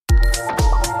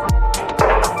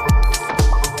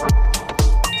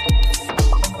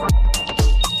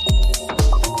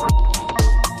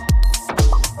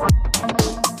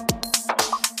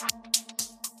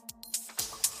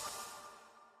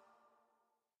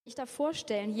Ich darf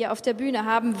vorstellen, hier auf der Bühne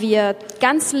haben wir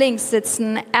ganz links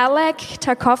sitzen Alec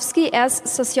Tarkovsky. Er ist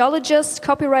Sociologist,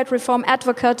 Copyright Reform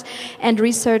Advocate and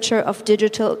Researcher of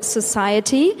Digital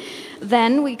Society.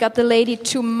 Then we got the lady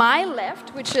to my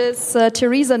left, which is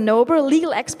Theresa Nober,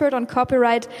 legal expert on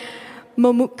copyright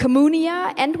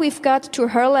Communia. And we've got to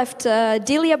her left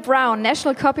Delia Brown,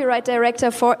 National Copyright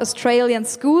Director for Australian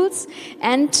Schools.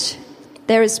 And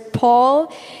there is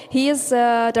Paul. He is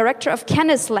director of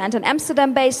Kennisland, an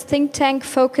Amsterdam-based think tank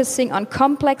focusing on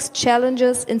complex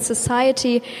challenges in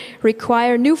society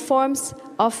require new forms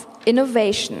of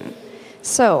innovation.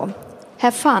 So,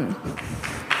 have fun.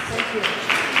 Thank you.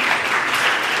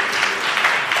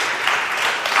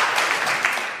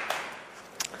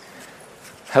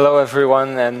 Hello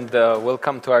everyone, and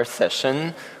welcome to our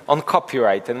session on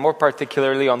copyright, and more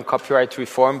particularly on copyright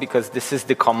reform, because this is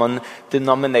the common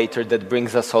denominator that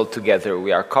brings us all together.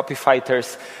 We are copy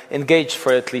fighters, engaged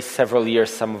for at least several years,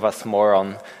 some of us more,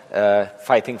 on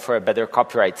fighting for a better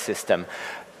copyright system.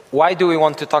 Why do we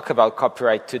want to talk about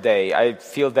copyright today? I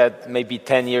feel that maybe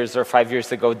 10 years or 5 years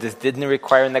ago this didn't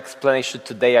require an explanation.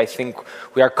 Today I think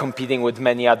we are competing with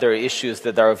many other issues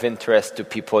that are of interest to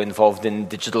people involved in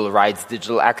digital rights,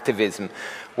 digital activism.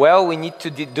 Well, we need to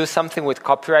do something with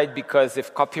copyright, because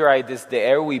if copyright is the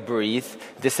air we breathe,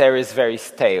 this air is very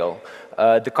stale.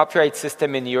 The copyright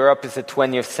system in Europe is a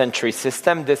 20th century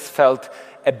system. This felt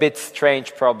a bit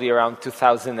strange probably around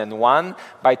 2001.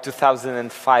 By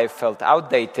 2005 felt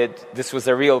outdated. This was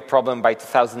a real problem by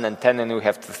 2010, and we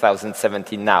have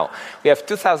 2017 now. We have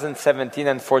 2017,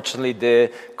 unfortunately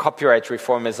the copyright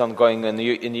reform is ongoing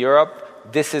in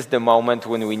Europe. This is the moment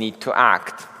when we need to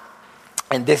act.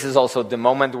 And this is also the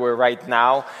moment where right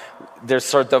now there's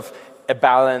sort of a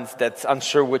balance that's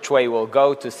unsure which way we'll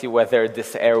go, to see whether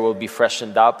this air will be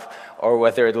freshened up or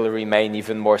whether it will remain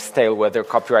even more stale, whether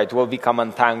copyright will become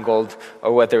untangled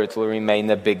or whether it will remain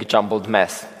a big jumbled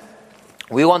mess.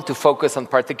 We want to focus on a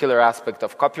particular aspect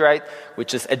of copyright,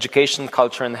 which is education,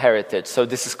 culture, and heritage. So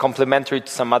this is complementary to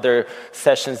some other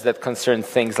sessions that concern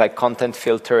things like content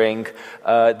filtering.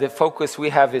 The focus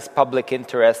we have is public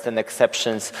interest and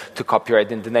exceptions to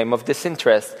copyright in the name of this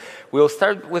interest. We'll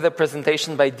start with a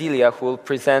presentation by Delia, who will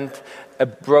present a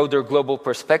broader global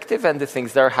perspective and the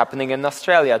things that are happening in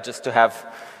Australia, just to have,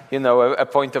 you know, a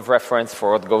point of reference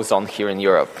for what goes on here in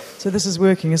Europe. So this is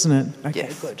working, isn't it? Okay,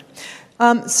 yes. Good.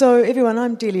 So everyone,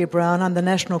 I'm Delia Brown. I'm the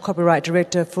National Copyright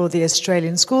Director for the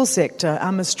Australian school sector.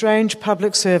 I'm a strange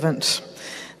public servant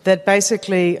that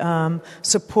basically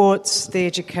supports the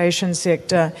education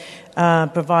sector,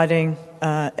 providing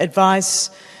advice,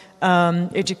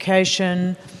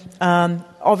 education,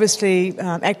 obviously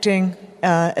acting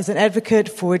as an advocate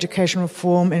for education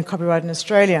reform and copyright in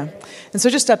Australia. And so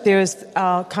just up there is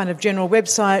our kind of general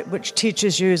website, which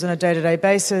teachers use on a day-to-day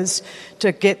basis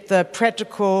to get the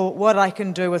practical, what I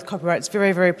can do with copyright. It's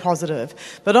very, very positive.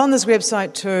 But on this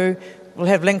website too, we'll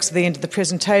have links at the end of the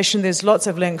presentation. There's lots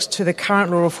of links to the current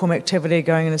law reform activity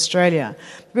going in Australia.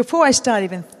 Before I start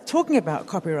even talking about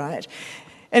copyright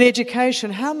and education,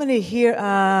 how many here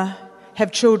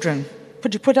have children?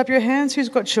 Could you put up your hands? Who's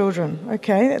got children?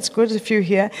 Okay, that's good. There's a few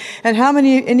here. And how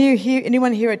many?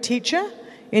 Anyone here a teacher?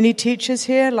 Any teachers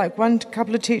here? Like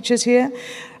couple of teachers here?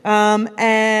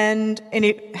 And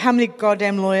how many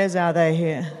goddamn lawyers are there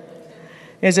here?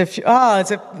 There's a few.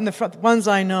 It's in the front. Ones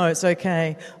I know. It's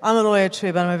okay. I'm a lawyer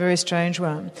too, but I'm a very strange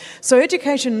one. So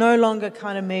education no longer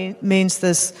kind of means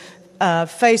this.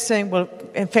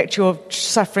 In fact, you're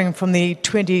suffering from the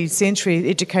 20th century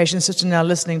education system now,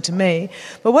 listening to me.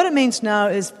 But what it means now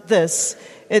is this.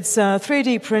 It's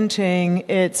 3D printing,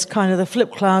 it's kind of the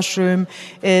flipped classroom,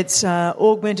 it's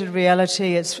augmented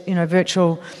reality, it's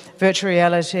virtual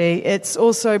reality, it's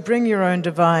also bring your own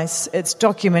device, it's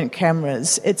document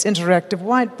cameras, it's interactive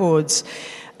whiteboards.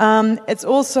 It's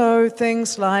also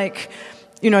things like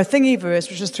Thingiverse,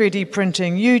 which is 3D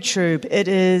printing, YouTube. It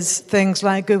is things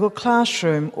like Google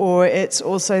Classroom, or it's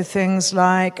also things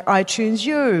like iTunes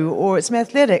U, or it's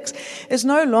Mathletics. It's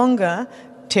no longer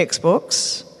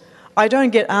textbooks. I don't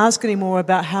get asked anymore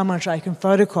about how much I can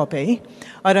photocopy.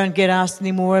 I don't get asked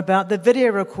anymore about the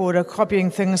video recorder copying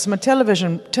things from a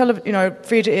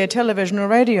free-to-air television or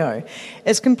radio.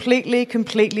 It's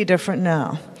completely different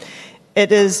now.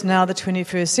 It is now the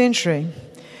 21st century.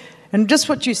 And just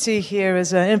what you see here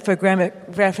is an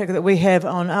infographic that we have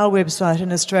on our website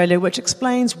in Australia, which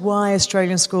explains why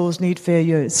Australian schools need fair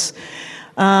use.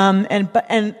 And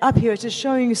up here it's just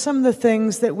showing you some of the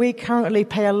things that we currently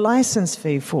pay a license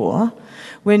fee for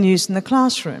when used in the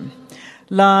classroom.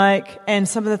 And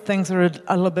some of the things that are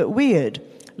a little bit weird,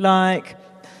 like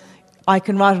I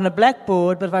can write on a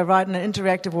blackboard, but if I write on an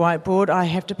interactive whiteboard, I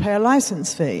have to pay a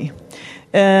license fee.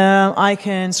 I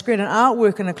can screen an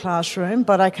artwork in a classroom,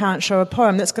 but I can't show a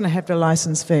poem. That's going to have a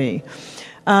license fee.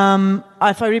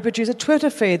 If I reproduce a Twitter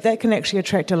feed, that can actually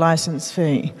attract a license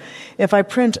fee. If I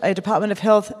print a Department of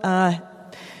Health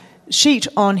sheet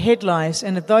on head lice,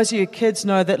 and if those of you kids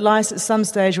know that lice at some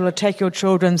stage will attack your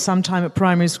children sometime at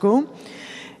primary school,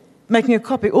 making a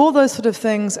copy, all those sort of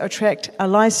things attract a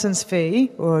license fee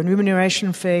or a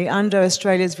remuneration fee under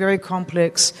Australia's very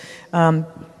complex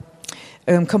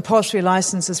compulsory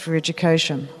licenses for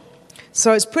education.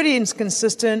 So it's pretty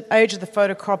inconsistent. Age of the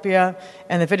photocopier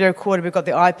and the video recorder, we've got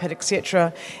the iPad,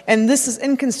 etc. And this is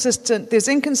inconsistent. There's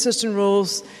inconsistent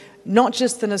rules, not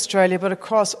just in Australia, but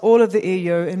across all of the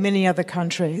EU and many other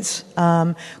countries.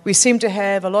 We seem to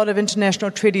have a lot of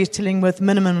international treaties dealing with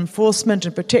minimum enforcement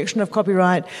and protection of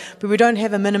copyright, but we don't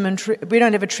have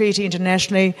a treaty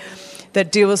internationally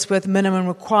that deals with minimum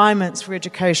requirements for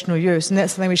educational use, and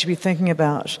that's something we should be thinking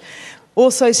about.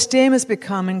 Also, STEM has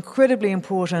become incredibly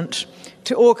important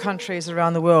to all countries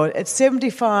around the world. It's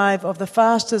 75 of the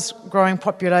fastest growing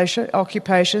population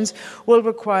occupations will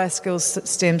require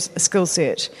STEM skill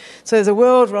set. So there's a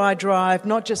worldwide drive,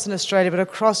 not just in Australia, but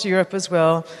across Europe as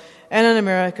well, and in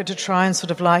America, to try and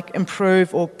sort of like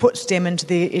improve or put STEM into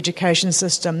the education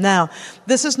system. Now,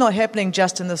 this is not happening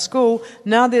just in the school.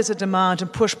 Now there's a demand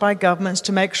and push by governments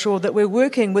to make sure that we're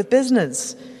working with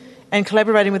business and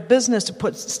collaborating with business to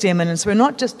put STEM in. And so we're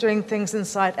not just doing things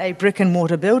inside a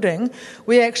brick-and-mortar building.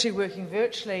 We're actually working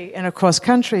virtually and across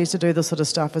countries to do this sort of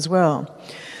stuff as well.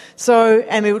 So,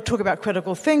 and we will talk about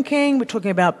critical thinking, we're talking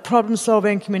about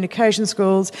problem-solving, communication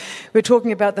skills, we're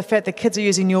talking about the fact that kids are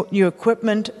using new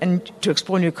equipment and to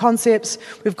explore new concepts.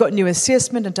 We've got new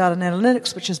assessment and data and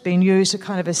analytics, which has been used to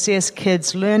kind of assess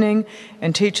kids' learning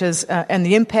and teachers and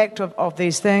the impact of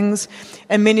these things.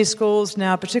 And many schools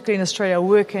now, particularly in Australia, are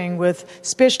working with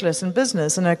specialists in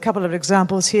business. And a couple of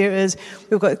examples here is,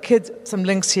 we've got kids, some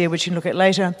links here which you can look at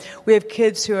later. We have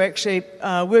kids who are actually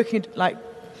working like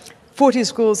 40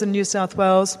 schools in New South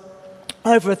Wales,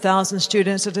 over 1,000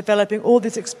 students are developing all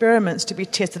these experiments to be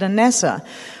tested in NASA.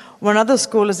 One other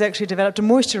school has actually developed a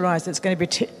moisturiser that's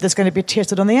going to be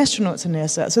tested on the astronauts in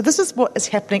NASA. So this is what is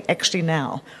happening actually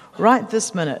now, right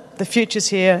this minute. The future's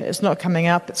here, it's not coming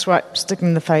up, it's right sticking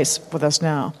in the face with us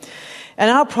now. And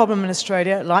our problem in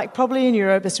Australia, like probably in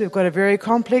Europe, is we've got a very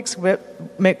complex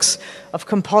mix of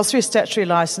compulsory statutory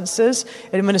licenses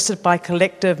administered by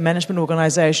collective management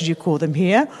organisations. You call them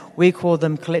here. We call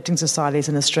them collecting societies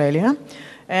in Australia.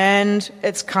 And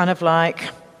it's kind of like,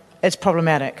 it's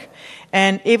problematic.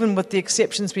 And even with the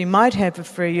exceptions we might have for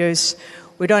free use,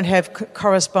 we don't have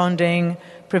corresponding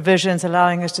provisions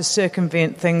allowing us to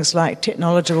circumvent things like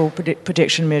technological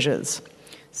protection measures.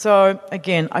 So,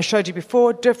 again, I showed you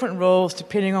before, different rules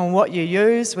depending on what you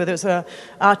use, whether it's an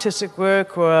artistic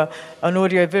work or an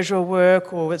audio-visual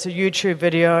work or it's a YouTube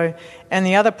video. And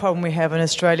the other problem we have in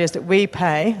Australia is that we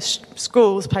pay,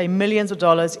 schools pay millions of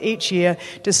dollars each year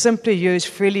to simply use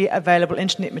freely available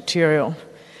internet material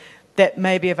that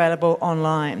may be available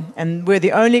online. And we're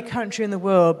the only country in the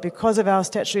world, because of our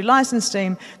statutory licence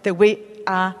scheme, that we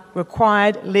are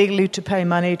required legally to pay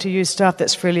money to use stuff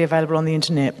that's freely available on the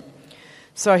internet.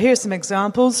 So here's some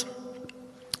examples.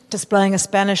 Displaying a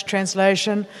Spanish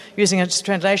translation, using a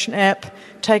translation app,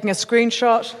 taking a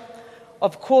screenshot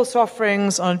of course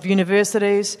offerings on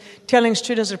universities, telling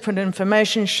students to print an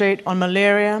information sheet on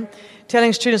malaria,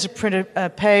 telling students to print a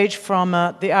page from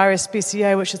the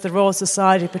RSPCA, which is the Royal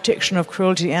Society for Protection of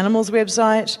Cruelty to Animals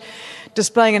website,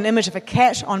 displaying an image of a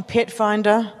cat on Pet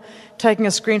Finder, taking a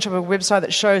screenshot of a website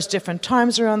that shows different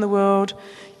times around the world.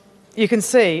 You can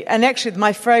see, and actually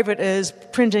my favourite is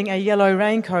printing a yellow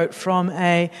raincoat from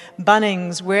a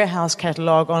Bunnings warehouse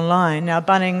catalogue online. Now,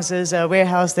 Bunnings is a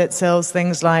warehouse that sells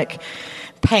things like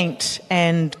paint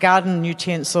and garden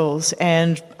utensils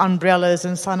and umbrellas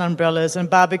and sun umbrellas and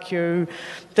barbecue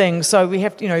things. So we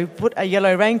have to, put a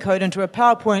yellow raincoat into a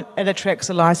PowerPoint, it attracts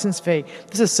a licence fee.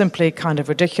 This is simply kind of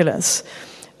ridiculous.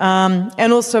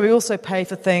 And also, we also pay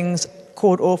for things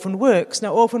called orphan works.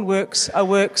 Now, orphan works are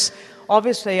works.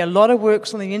 Obviously, a lot of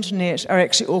works on the internet are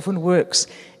actually orphan works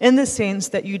in the sense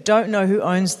that you don't know who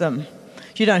owns them.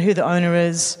 You don't know who the owner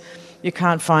is. You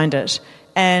can't find it.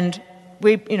 And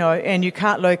and you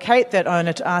can't locate that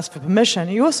owner to ask for permission.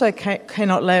 You also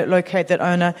cannot locate that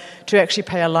owner to actually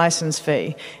pay a license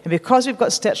fee. And because we've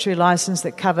got statutory license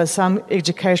that covers some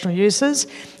educational uses,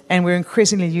 and we're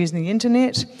increasingly using the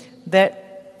internet,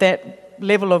 that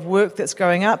level of work that's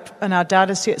going up in our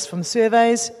data sets from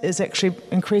surveys is actually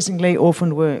increasingly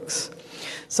orphaned works.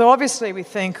 So obviously we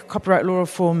think copyright law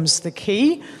reform's the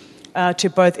key. to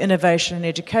both innovation and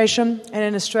education. And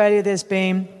in Australia, there's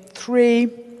been 3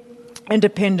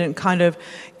 independent kind of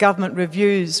government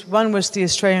reviews. One was the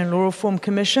Australian Law Reform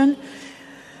Commission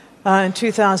in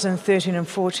 2013 and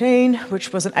 14,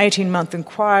 which was an 18-month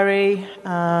inquiry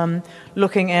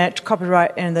looking at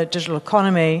copyright and the digital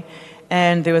economy.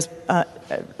 And there was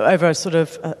over sort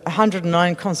of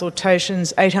 109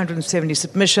 consultations, 870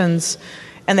 submissions,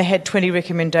 and they had 20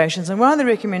 recommendations. And one of the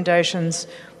recommendations,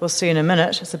 we'll see in a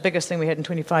minute, it's the biggest thing we had in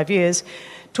 25 years,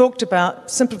 talked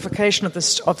about simplification of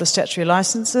the statutory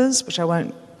licences, which I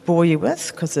won't bore you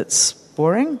with because it's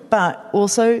boring, but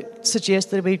also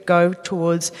suggests that we go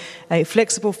towards a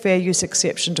flexible fair use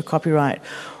exception to copyright.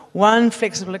 One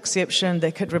flexible exception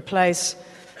that could replace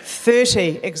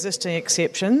 30 existing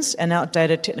exceptions and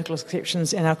outdated technical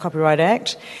exceptions in our Copyright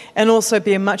Act, and also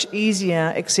be a much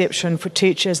easier exception for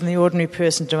teachers and the ordinary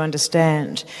person to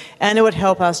understand. And it would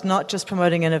help us not just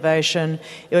promoting innovation,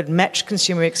 it would match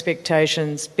consumer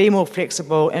expectations, be more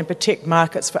flexible, and protect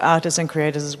markets for artists and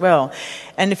creators as well.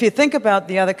 And if you think about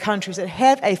the other countries that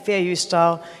have a fair use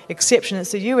style exception,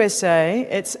 it's the USA,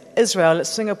 it's Israel, it's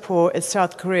Singapore, it's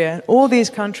South Korea. All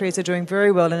these countries are doing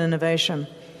very well in innovation.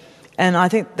 And I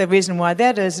think the reason why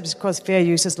that is because fair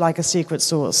use is like a secret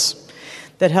sauce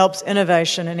that helps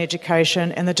innovation and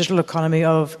education and the digital economy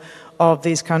of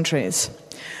these countries.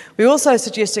 We're also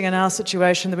suggesting in our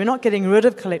situation that we're not getting rid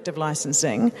of collective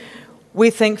licensing.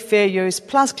 We think fair use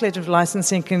plus collective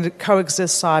licensing can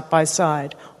coexist side by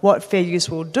side. What fair use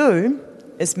will do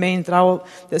is mean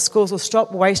that schools will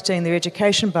stop wasting their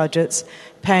education budgets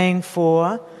paying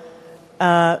for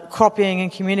copying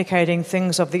and communicating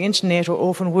things of the internet or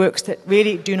orphan works that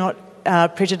really do not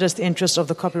prejudice the interests of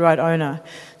the copyright owner.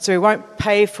 So we won't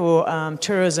pay for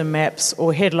tourism maps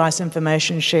or head lice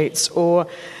information sheets or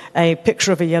a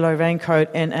picture of a yellow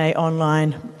raincoat in an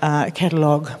online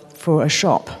catalogue for a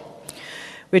shop.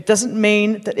 It doesn't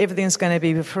mean that everything's going to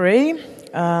be free.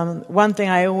 One thing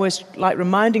I always like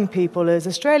reminding people is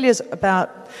Australia's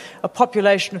about a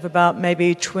population of about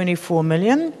maybe 24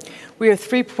 million. We have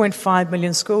 3.5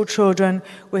 million school children.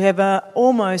 We have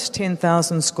almost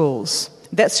 10,000 schools.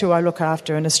 That's who I look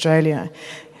after in Australia.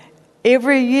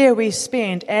 Every year we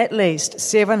spend at least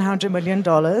 $700 million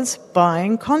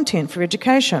buying content for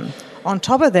education. On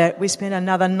top of that, we spend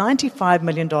another $95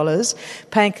 million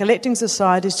paying collecting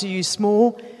societies to use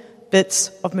small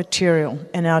bits of material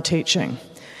in our teaching.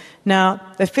 Now,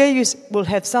 the fair use will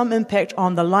have some impact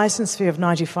on the licence fee of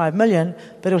 $95 million,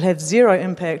 but it will have zero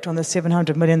impact on the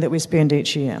 $700 million that we spend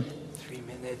each year. 3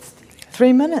 minutes.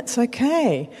 3 minutes,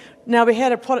 okay. Now, we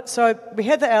had the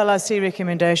LRC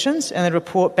recommendations and the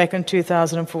report back in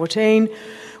 2014,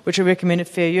 which recommended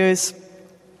fair use.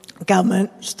 Government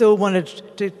still wanted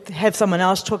to have someone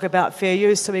else talk about fair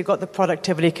use, so we got the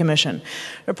Productivity Commission.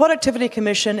 The Productivity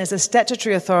Commission is a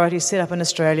statutory authority set up in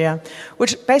Australia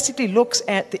which basically looks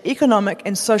at the economic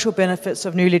and social benefits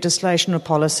of new legislation or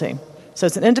policy. So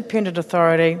it's an independent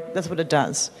authority, that's what it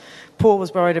does. Paul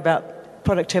was worried about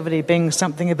productivity being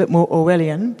something a bit more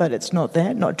Orwellian, but it's not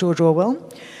that, not George Orwell.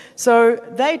 So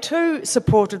they too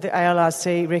supported the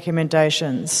ALRC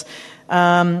recommendations.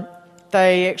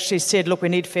 They actually said, look, we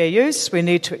need fair use, we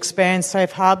need to expand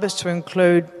safe harbours to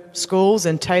include schools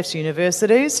and TAFEs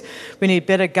universities, we need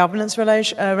better governance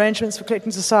arrangements for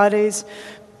collecting societies,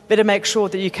 better make sure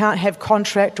that you can't have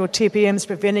contract or TPMs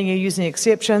preventing you using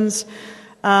exceptions,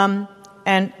 and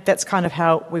that's kind of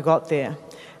how we got there.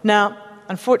 Now,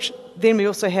 unfortunately, then we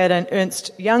also had an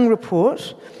Ernst Young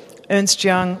report. Ernst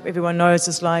Young, everyone knows,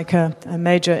 is like a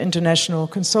major international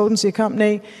consultancy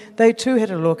company. They too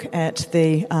had a look at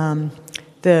the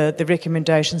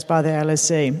recommendations by the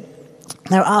LSE.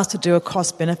 They were asked to do a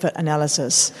cost-benefit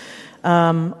analysis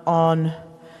on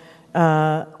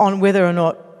whether or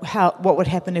not what would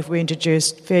happen if we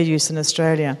introduced fair use in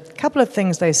Australia. A couple of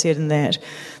things they said in that.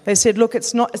 They said, look,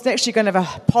 it's actually going to have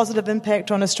a positive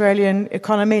impact on Australian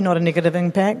economy, not a negative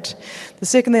impact. The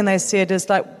second thing they said is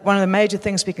like one of the major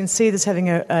things we can see this having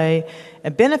a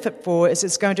benefit for is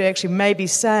it's going to actually maybe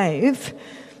save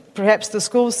perhaps the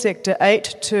school sector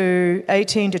 $18 to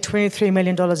 $23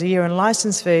 million a year in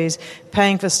licence fees,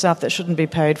 paying for stuff that shouldn't be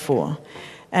paid for.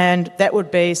 And that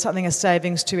would be something as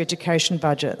savings to education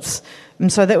budgets.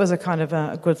 And so that was a kind of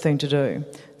a good thing to do.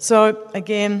 So,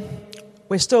 again,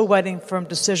 we're still waiting for a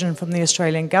decision from the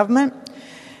Australian government.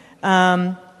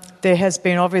 There has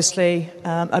been obviously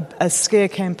a scare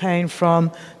campaign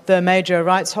from the major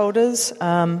rights holders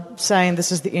saying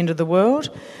this is the end of the world.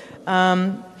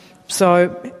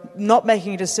 So not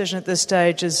making a decision at this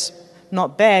stage is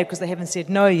not bad because they haven't said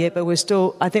no yet, but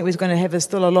I think we're going to have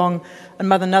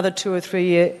another 2 or 3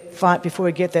 year fight before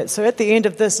we get that. So at the end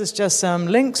of this is just some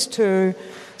links to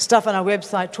stuff on our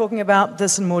website talking about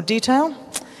this in more detail,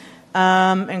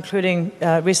 including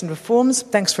recent reforms.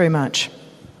 Thanks very much.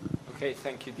 Okay,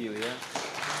 thank you, Delia.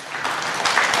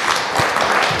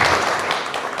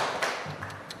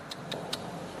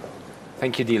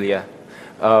 Thank you, Delia.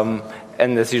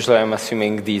 And as usual, I'm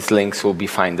assuming these links will be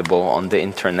findable on the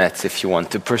internet if you want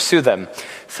to pursue them.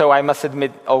 So I must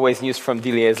admit, always news from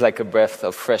Delia is like a breath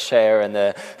of fresh air and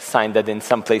a sign that in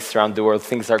some place around the world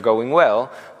things are going well.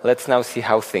 Let's now see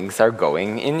how things are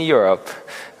going in Europe.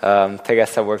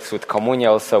 Teresa works with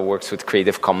Comunia, also works with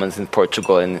Creative Commons in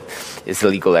Portugal, and is a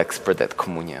legal expert at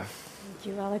Comunia. Thank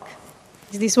you, Alec.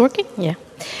 Is this working? Yeah.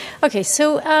 Okay,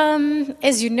 so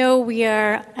as you know, we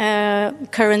are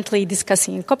currently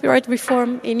discussing copyright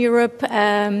reform in Europe,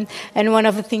 and one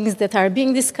of the things that is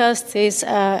being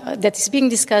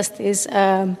discussed is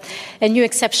a new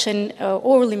exception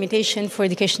or limitation for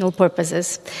educational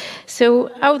purposes. So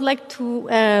I would like to.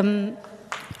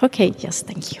 Okay, yes,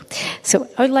 thank you. So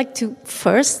I would like to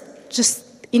first just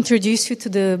introduce you to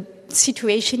the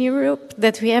situation in Europe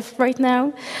that we have right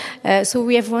now. So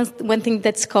we have one thing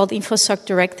that's called InfoSoc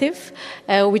Directive,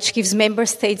 which gives member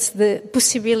states the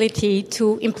possibility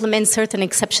to implement certain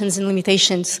exceptions and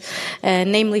limitations,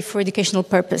 namely for educational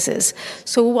purposes.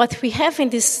 So what we have in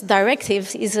this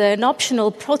directive is an optional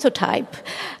prototype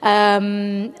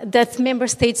that member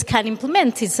states can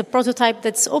implement. It's a prototype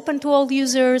that's open to all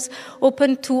users,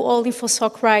 open to all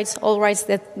InfoSoc rights, all rights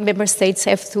that member states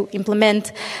have to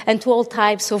implement, and to all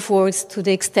types of works to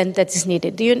the extent that is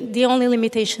needed. The only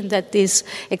limitation that this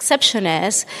exception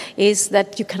has is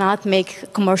that you cannot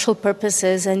make commercial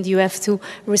purposes and you have to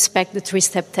respect the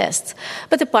 3-step test.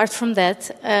 But apart from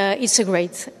that, it's a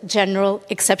great general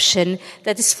exception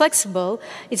that is flexible.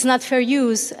 It's not fair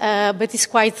use, but it's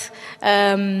quite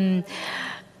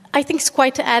I think it's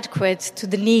quite adequate to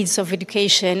the needs of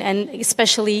education, and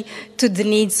especially to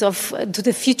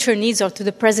the future needs or to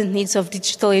the present needs of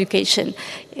digital education,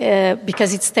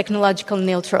 because it's technological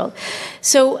neutral.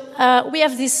 So we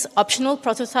have this optional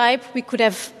prototype. We could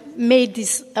have made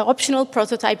this optional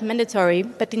prototype mandatory,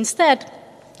 but instead,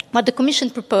 what the Commission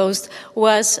proposed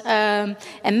was a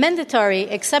mandatory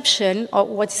exception, or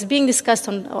what is being discussed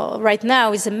right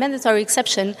now is a mandatory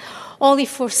exception only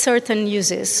for certain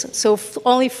uses, so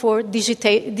only for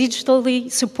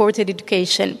digitally supported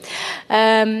education.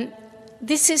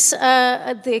 This is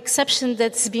the exception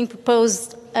that's being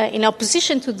proposed in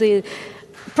opposition to the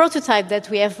prototype that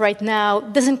we have right now.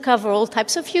 Doesn't cover all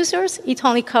types of users. It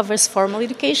only covers formal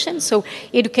education, so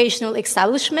educational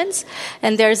establishments,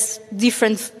 and there's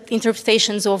different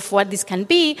interpretations of what this can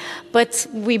be, but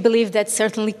we believe that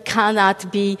certainly cannot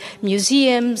be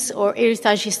museums or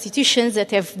heritage institutions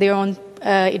that have their own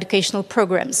educational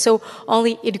programs, so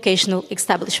only educational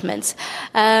establishments.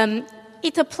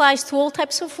 It applies to all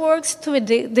types of works to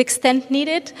the extent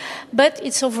needed, but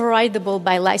it's overridable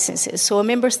by licenses. So a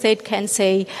member state can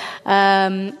say,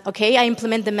 okay, I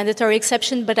implement the mandatory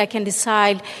exception, but I can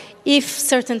decide if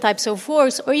certain types of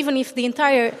works, or even if the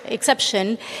entire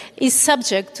exception is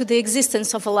subject to the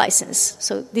existence of a license.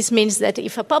 So this means that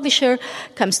if a publisher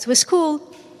comes to a school,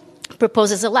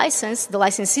 proposes a license, the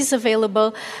license is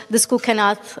available, the school can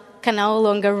no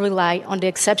longer rely on the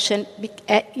exception.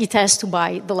 It has to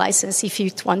buy the license if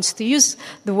it wants to use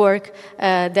the work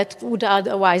that would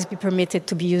otherwise be permitted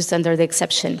to be used under the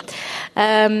exception.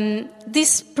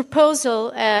 This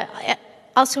proposal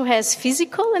also has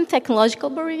physical and technological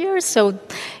barriers, so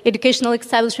educational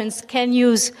establishments can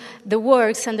use the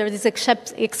works under this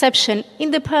exception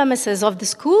in the premises of the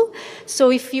school.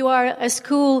 So if you are a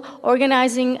school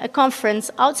organizing a conference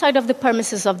outside of the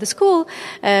premises of the school,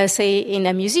 say in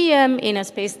a museum, in a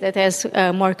space that has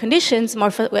more conditions,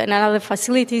 and other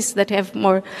facilities that have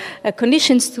more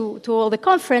conditions to hold the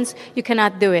conference, you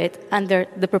cannot do it under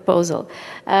the proposal.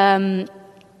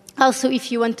 Also,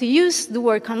 if you want to use the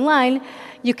work online,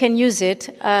 you can use it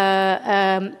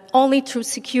only through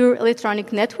secure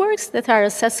electronic networks that are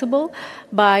accessible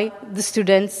by the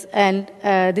students and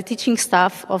the teaching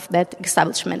staff of that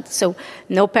establishment. So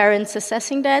no parents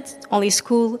assessing that, only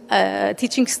school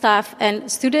teaching staff and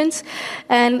students,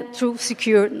 and through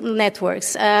secure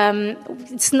networks.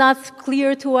 It's not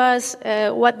clear to us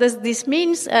what does this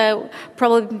mean.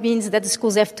 Probably means that the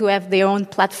schools have to have their own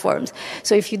platforms.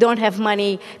 So if you don't have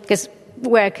money, because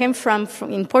where I came from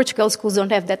in Portugal, schools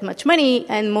don't have that much money,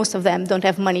 and most of them don't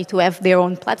have money to have their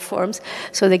own platforms,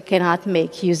 so they cannot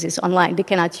make uses online. They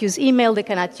cannot use email, they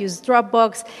cannot use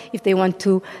Dropbox if they want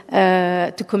to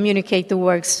communicate the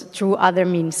works through other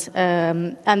means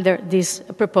under this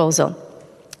proposal.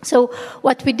 So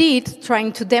what we did,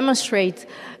 trying to demonstrate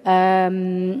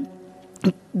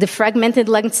the fragmented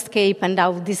landscape and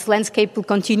how this landscape will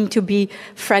continue to be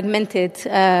fragmented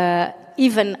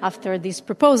even after this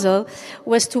proposal,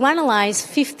 was to analyze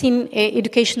 15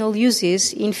 educational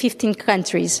uses in 15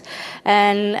 countries.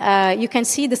 And you can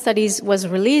see the studies was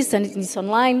released and it's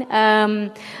online.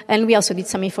 And we also did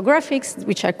some infographics,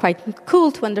 which are quite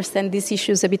cool to understand these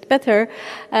issues a bit better.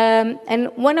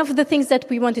 And one of the things that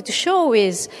we wanted to show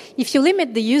is if you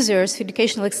limit the users to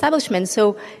educational establishments,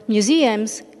 so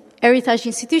museums, heritage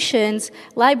institutions,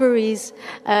 libraries,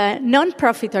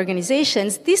 non-profit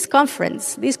organizations, this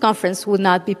conference would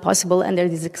not be possible under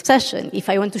this exception. If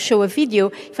I want to show a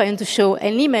video, if I want to show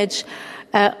an image,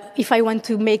 if I want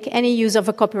to make any use of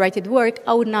a copyrighted work,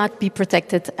 I would not be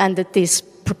protected under this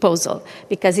proposal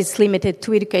because it's limited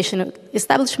to educational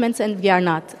establishments and we are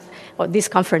not, or this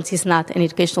conference is not an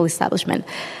educational establishment.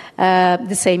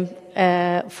 The same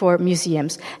for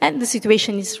museums. And the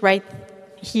situation is right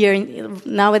here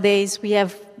nowadays. We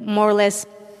have more or less,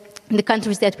 in the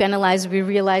countries that we analyze, we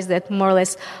realize that more or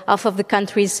less half of the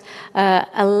countries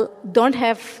don't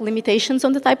have limitations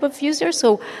on the type of user.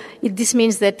 So this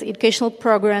means that educational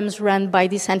programs run by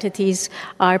these entities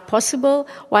are possible,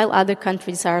 while other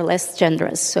countries are less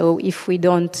generous. So if we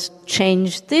don't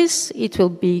change this, it will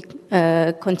be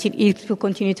it will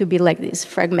continue to be like this,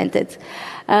 fragmented.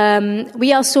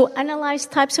 We also analyze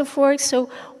types of works. So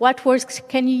what works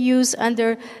can you use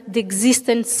under the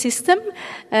existing system?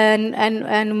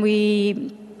 And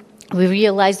we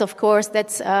realized, of course,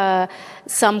 that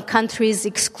some countries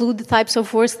exclude the types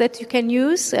of works that you can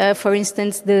use. For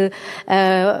instance,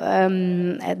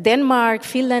 Denmark,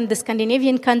 Finland, the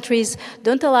Scandinavian countries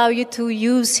don't allow you to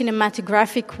use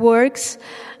cinematographic works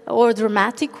or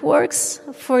dramatic works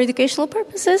for educational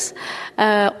purposes.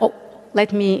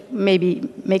 Let me maybe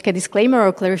make a disclaimer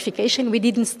or clarification. We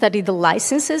didn't study the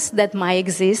licenses that might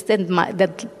exist and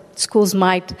that schools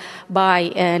might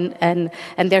buy, and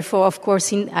therefore, of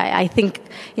course, I think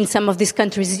in some of these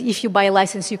countries, if you buy a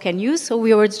license, you can use. So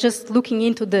we were just looking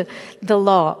into the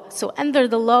law. So under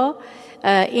the law,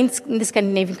 in the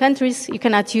Scandinavian countries, you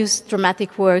cannot use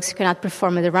dramatic works, you cannot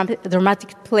perform a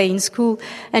dramatic play in school,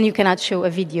 and you cannot show a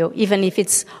video, even if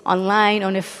it's online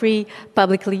on a free,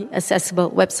 publicly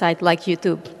accessible website like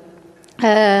YouTube.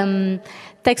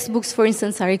 Textbooks, for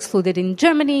instance, are excluded in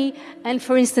Germany, and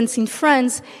for instance, in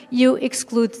France, you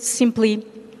exclude simply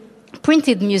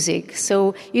printed music.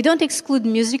 So you don't exclude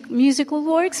musical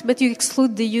works, but you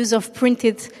exclude the use of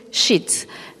printed sheets,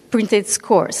 printed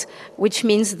scores, which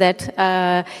means that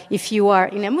if you are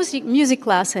in a music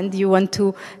class and you want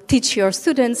to teach your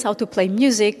students how to play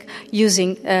music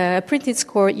using a printed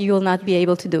score, you will not be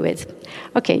able to do it.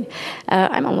 Okay,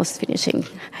 I'm almost finishing.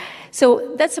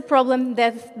 So that's a problem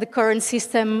that the current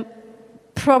system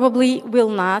probably will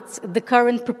not, the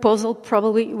current proposal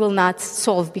probably will not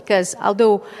solve, because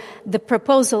although the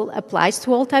proposal applies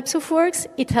to all types of works,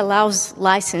 it allows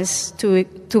license to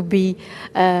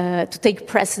take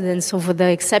precedence over the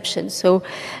exception. So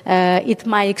it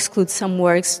might exclude some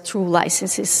works through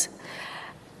licenses.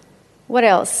 What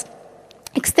else?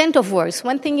 Extent of works.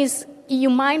 One thing is, you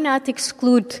might not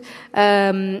exclude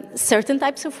certain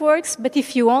types of works, but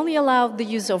if you only allow the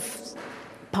use of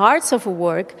parts of a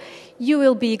work, you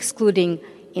will be excluding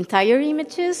entire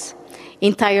images,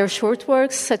 entire short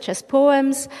works such as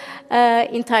poems,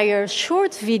 entire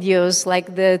short videos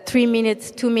like the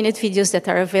 3-minute, 2-minute videos that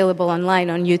are available online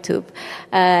on YouTube.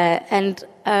 And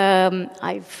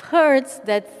I've heard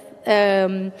that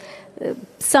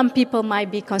some people might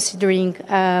be considering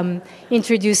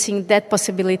introducing that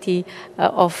possibility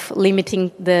of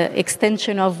limiting the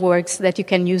extension of works that you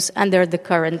can use under the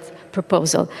current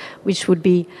proposal, which would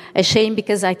be a shame,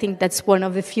 because I think that's one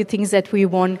of the few things that we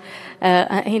won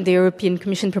in the European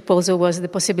Commission proposal, was the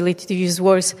possibility to use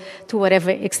works to whatever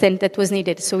extent that was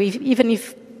needed. So even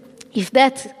if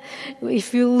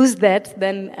you lose that,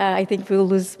 then I think we'll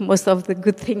lose most of the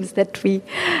good things that we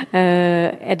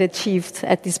had achieved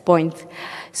at this point.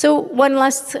 So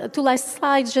two last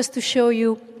slides just to show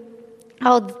you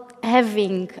how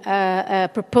having a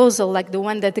proposal like the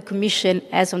one that the Commission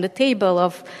has on the table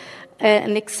of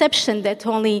an exception that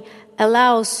only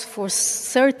allows for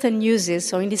certain uses,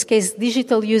 so in this case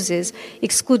digital uses,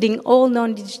 excluding all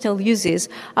non-digital uses,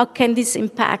 how can this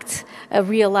impact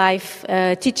real-life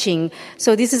teaching?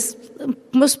 So this is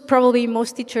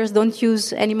most teachers don't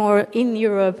use anymore in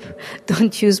Europe,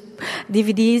 don't use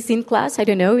DVDs in class. I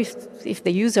don't know if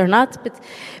they use or not, but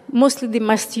mostly they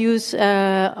must use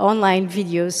online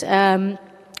videos.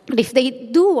 But if they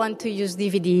do want to use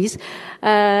DVDs,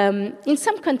 in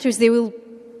some countries they will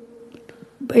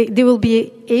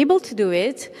be able to do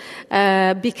it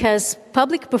because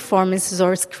public performances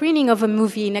or screening of a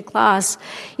movie in a class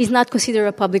is not considered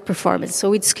a public performance.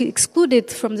 So it's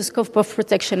excluded from the scope of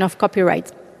protection of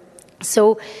copyright.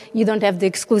 So you don't have the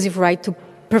exclusive right to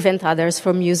prevent others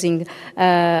from using,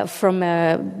 screening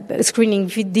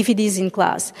DVDs in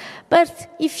class.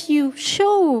 But if you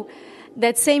show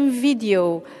that same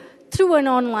video through an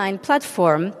online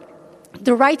platform,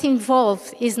 the right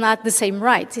involved is not the same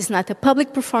right. It's not a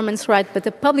public performance right, but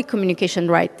a public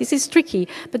communication right. This is tricky,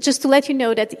 but just to let you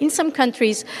know that in some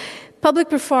countries, public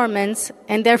performance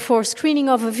and therefore screening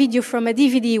of a video from a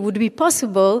DVD would be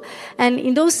possible. And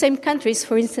in those same countries,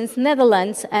 for instance,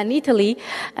 Netherlands and Italy,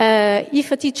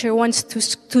 if a teacher wants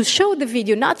to show the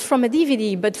video not from a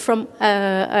DVD but from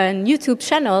a YouTube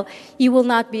channel, he will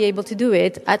not be able to do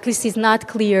it. At least it's not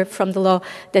clear from the law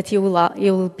that he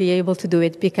will be able to do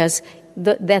it because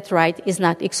that right is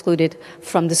not excluded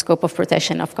from the scope of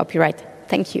protection of copyright.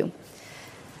 Thank you.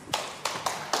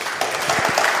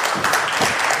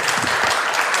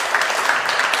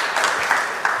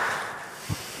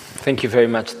 Thank you very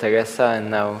much, Teresa.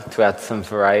 And now, to add some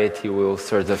variety, we'll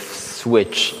sort of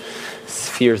switch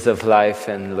spheres of life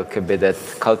and look a bit at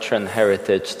culture and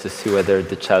heritage to see whether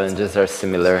the challenges are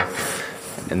similar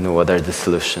and what are the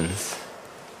solutions.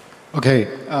 Okay,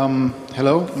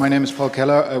 hello, my name is Paul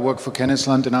Keller. I work for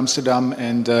Kennisland in Amsterdam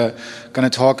and going to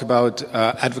talk about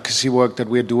advocacy work that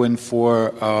we're doing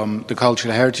for the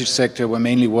cultural heritage sector. We're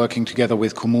mainly working together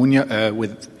with Comunia,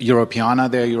 with Europeana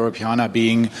there, Europeana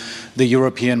being the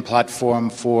European platform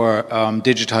for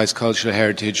digitized cultural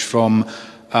heritage from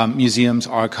museums,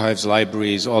 archives,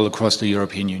 libraries all across the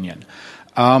European Union.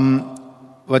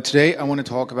 But today I want to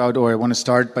talk about, or I want to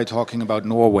start by talking about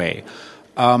Norway.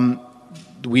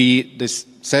 This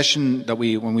session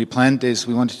when we planned this,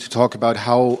 we wanted to talk about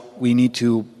how we need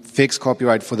to fix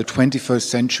copyright for the 21st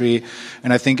century.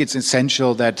 And I think it's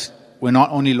essential that we're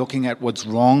not only looking at what's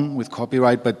wrong with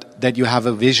copyright, but that you have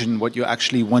a vision, what you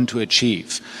actually want to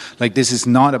achieve. Like, this is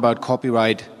not about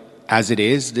copyright as it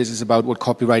is. This is about what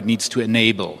copyright needs to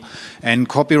enable. And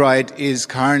copyright is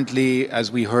currently,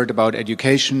 as we heard about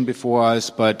education before us,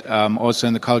 but also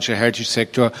in the cultural heritage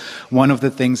sector, one of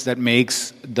the things that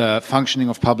makes the functioning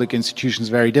of public institutions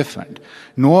very different.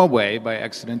 Norway, by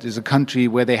accident, is a country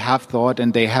where they have thought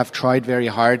and they have tried very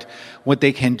hard what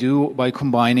they can do by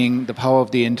combining the power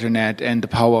of the internet and the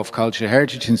power of cultural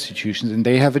heritage institutions. And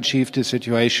they have achieved a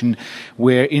situation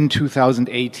where in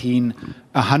 2018,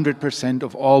 100%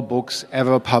 of all books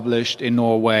ever published in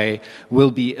Norway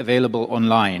will be available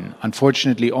online.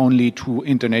 Unfortunately, only to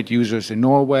internet users in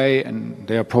Norway, and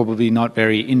they are probably not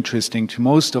very interesting to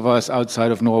most of us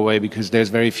outside of Norway because there's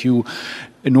very few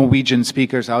Norwegian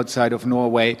speakers outside of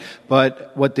Norway.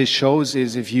 But what this shows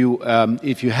is if you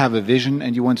have a vision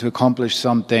and you want to accomplish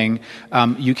something,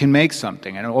 you can make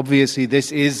something. And obviously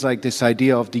this is like this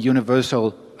idea of the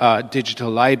universal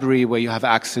digital library where you have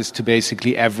access to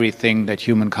basically everything that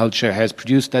human culture has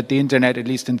produced that the internet, at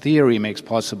least in theory, makes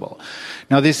possible.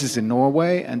 Now, this is in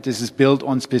Norway, and this is built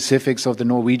on specifics of the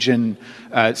Norwegian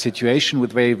situation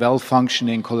with very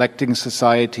well-functioning collecting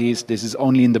societies. This is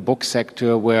only in the book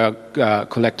sector where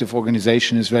collective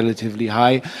organization is relatively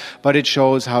high, but it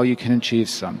shows how you can achieve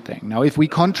something. Now, if we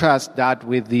contrast that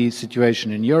with the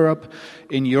situation in Europe,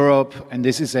 and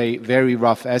this is a very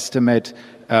rough estimate,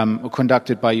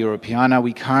 conducted by Europeana,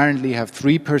 we currently have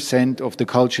 3% of the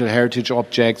cultural heritage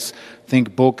objects,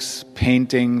 think books,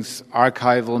 paintings,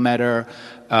 archival matter,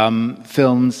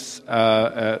 films,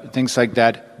 things like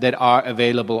that are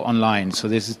available online. So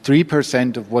this is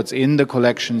 3% of what's in the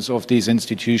collections of these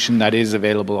institutions that is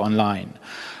available online.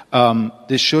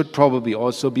 This should probably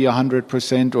also be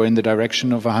 100% or in the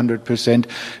direction of 100%,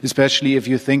 especially if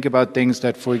you think about things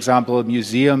that, for example,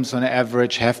 museums on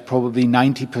average have probably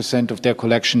 90% of their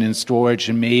collection in storage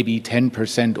and maybe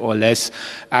 10% or less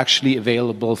actually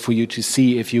available for you to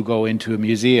see if you go into a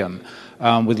museum.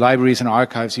 With libraries and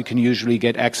archives, you can usually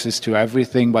get access to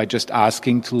everything by just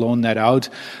asking to loan that out.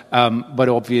 But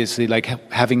obviously, like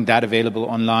having that available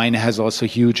online has also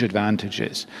huge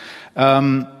advantages.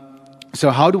 So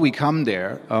how do we come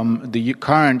there? The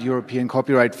current European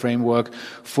copyright framework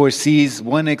foresees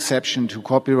one exception to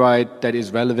copyright that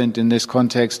is relevant in this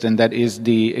context, and that is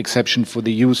the exception for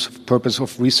the use purpose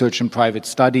of research and private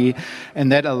study,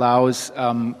 and that allows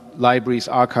libraries,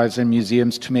 archives, and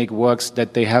museums to make works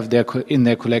that they have in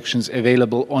their collections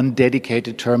available on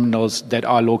dedicated terminals that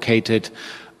are located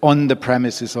on the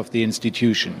premises of the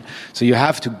institution. So you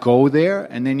have to go there,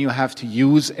 and then you have to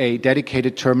use a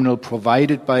dedicated terminal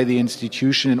provided by the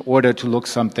institution in order to look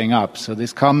something up. So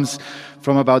this comes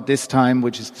from about this time,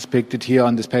 which is depicted here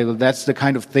on this paper. That's the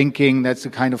kind of thinking, that's the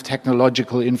kind of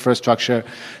technological infrastructure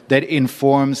that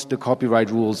informs the copyright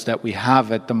rules that we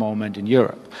have at the moment in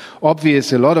Europe.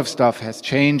 Obviously, a lot of stuff has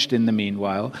changed in the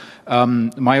meanwhile.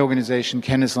 My organization,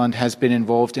 Kennisland, has been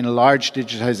involved in a large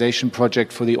digitization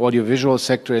project for the audiovisual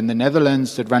sector in the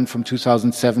Netherlands that ran from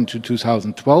 2007 to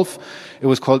 2012. It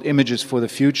was called Images for the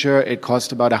Future. It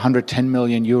cost about 110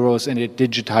 million euros, and it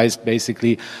digitized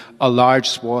basically a large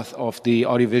swath of the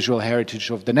audiovisual heritage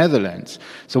of the Netherlands.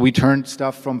 So we turned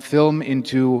stuff from film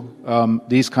into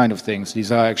these kind of things.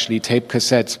 These are actually tape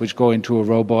cassettes which go into a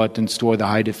robot and store the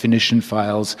high definition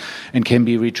files and can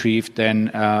be retrieved.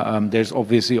 Then there's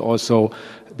obviously also,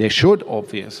 there should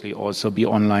obviously also be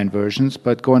online versions,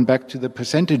 but going back to the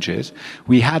percentages,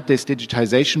 we had this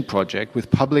digitization project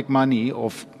with public money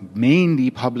of mainly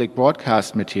public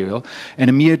broadcast material, and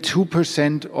a mere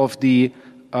 2% of the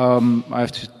I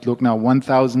have to look now,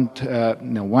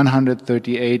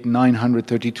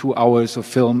 138,932 hours of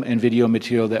film and video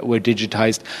material that were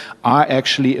digitized are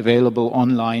actually available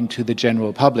online to the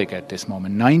general public at this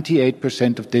moment.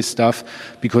 98% of this stuff,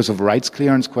 because of rights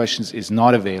clearance questions, is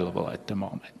not available at the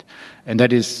moment. And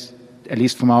that is, at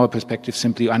least from our perspective,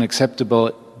 simply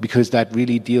unacceptable, because that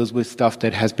really deals with stuff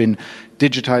that has been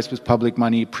digitized with public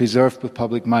money, preserved with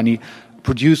public money,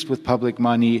 produced with public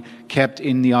money, kept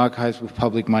in the archives with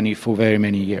public money for very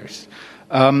many years.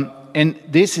 And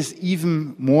this is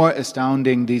even more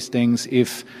astounding, these things,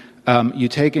 if you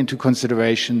take into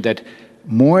consideration that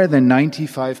more than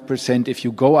 95%, if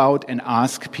you go out and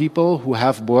ask people who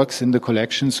have works in the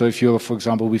collection, so if you're, for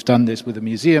example, we've done this with a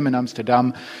museum in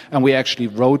Amsterdam, and we actually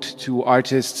wrote to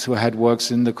artists who had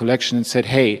works in the collection and said,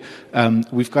 hey,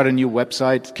 we've got a new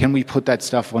website, can we put that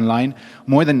stuff online?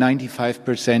 More than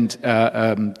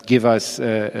 95% give us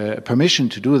permission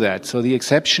to do that. So the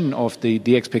exception of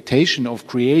the expectation of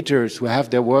creators who have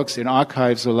their works in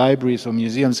archives or libraries or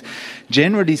museums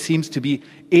generally seems to be,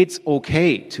 it's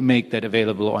okay to make that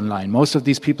available online. Most of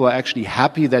these people are actually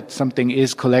happy that something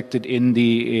is collected in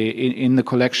the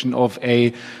collection of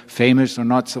a famous or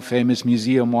not so famous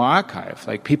museum or archive.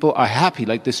 Like, people are happy.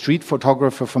 Like, the street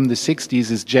photographer from the 60s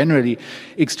is generally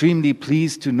extremely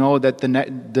pleased to know that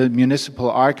the municipal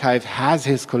archive has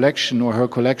his collection or her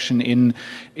collection in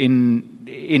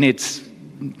its,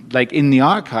 like, in the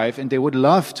archive, and they would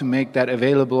love to make that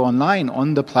available online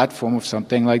on the platform of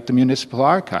something like the municipal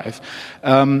archive.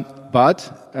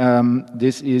 But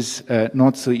this is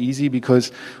not so easy,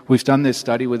 because we've done this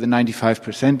study with the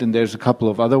 95%, and there's a couple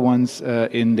of other ones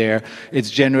in there.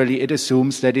 It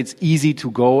assumes that it's easy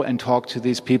to go and talk to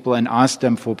these people and ask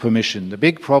them for permission. The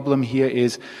big problem here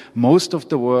is most of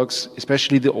the works,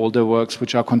 especially the older works,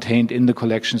 which are contained in the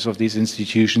collections of these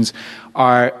institutions,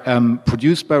 are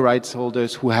produced by rights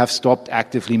holders who have stopped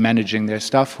actively managing their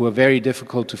stuff, who are very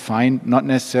difficult to find, not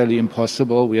necessarily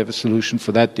impossible. We have a solution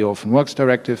for that, the Orphan Works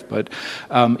Directive, but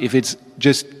if it's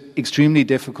just extremely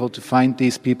difficult to find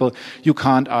these people, you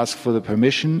can't ask for the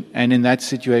permission, and in that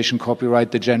situation,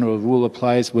 copyright, the general rule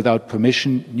applies. Without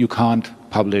permission, you can't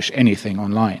publish anything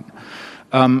online.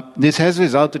 This has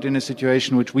resulted in a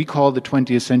situation which we call the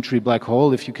 20th century black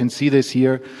hole. If you can see this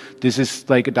here, this is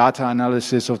like a data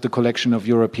analysis of the collection of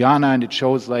Europeana, and it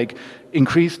shows like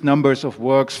increased numbers of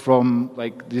works from,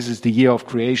 like, this is the year of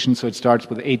creation, so it starts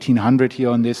with 1800 here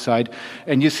on this side,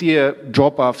 and you see a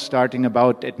drop-off starting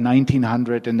about at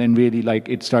 1900, and then really, like,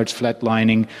 it starts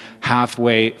flatlining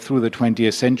halfway through the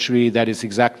 20th century. That is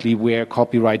exactly where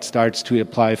copyright starts to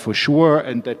apply for sure,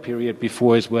 and that period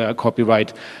before is where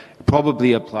copyright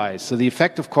probably applies. So the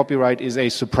effect of copyright is a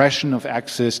suppression of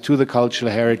access to the cultural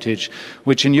heritage,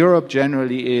 which in Europe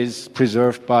generally is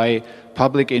preserved by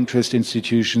public interest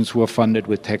institutions who are funded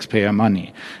with taxpayer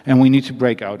money. And we need to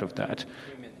break out of that.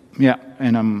 Yeah,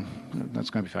 and that's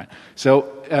going to be fine. So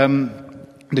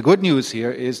the good news here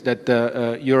is that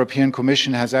the European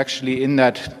Commission has actually, in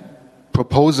that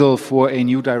proposal for a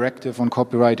new directive on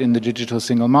copyright in the digital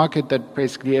single market that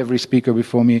basically every speaker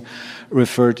before me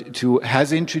referred to,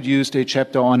 has introduced a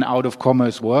chapter on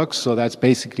out-of-commerce works. So that's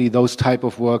basically those type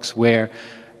of works where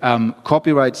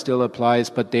Copyright still applies,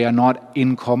 but they are not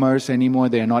in commerce anymore.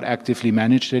 They are not actively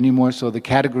managed anymore. So the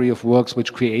category of works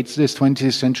which creates this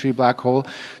 20th century black hole.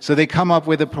 So they come up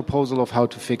with a proposal of how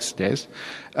to fix this.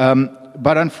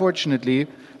 But unfortunately,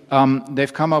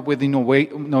 they've come up with the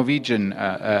Norwegian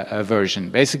version.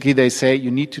 Basically, they say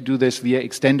you need to do this via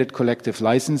extended collective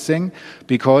licensing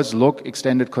because, look,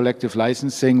 extended collective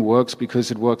licensing works because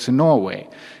it works in Norway.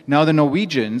 Now, the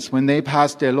Norwegians, when they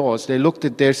passed their laws, they looked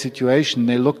at their situation,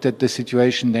 they looked at the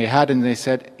situation they had, and they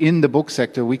said, in the book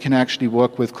sector, we can actually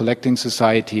work with collecting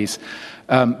societies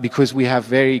because we have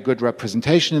very good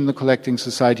representation in the collecting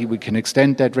society. We can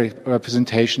extend that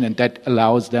representation, and that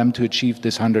allows them to achieve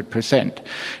this 100%.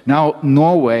 Now,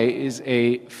 Norway is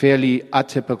a fairly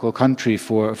atypical country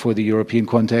for the European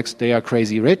context. They are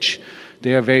crazy rich.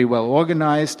 They are very well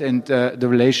organized, and the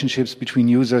relationships between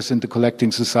users and the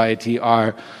collecting society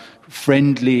are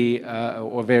friendly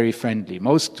or very friendly.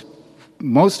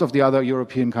 Most of the other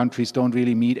European countries don't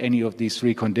really meet any of these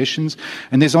three conditions,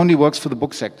 and this only works for the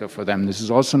book sector for them. This is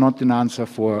also not an answer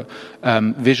for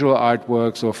visual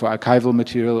artworks or for archival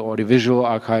material or the visual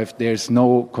archive. There's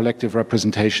no collective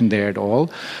representation there at all.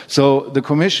 So the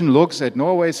Commission looks at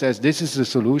Norway, says this is the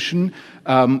solution.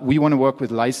 We want to work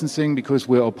with licensing because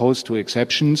we're opposed to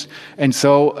exceptions. And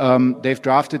so they've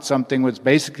drafted something which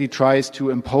basically tries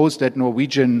to impose that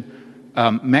Norwegian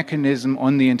mechanism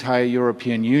on the entire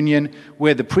European Union,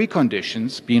 where the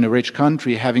preconditions, being a rich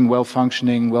country, having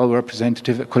well-functioning,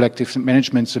 well-representative collective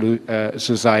management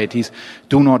societies,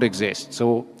 do not exist.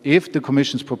 So if the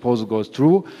Commission's proposal goes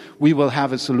through, we will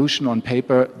have a solution on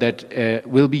paper that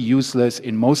will be useless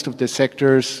in most of the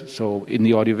sectors, so in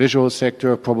the audiovisual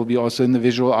sector, probably also in the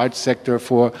visual arts sector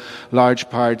for large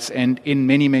parts, and in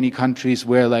many, many countries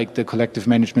where like the collective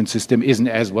management system isn't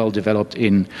as well developed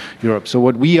in Europe. So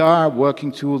what we are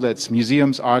working to, that's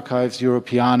museums, archives,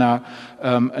 Europeana,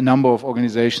 a number of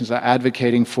organizations are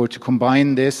advocating for to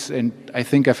combine this, and I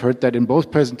think I've heard that in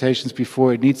both presentations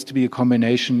before. It needs to be a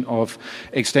combination of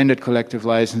extended collective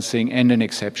licensing and an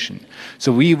exception.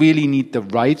 So we really need the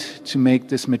right to make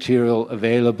this material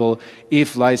available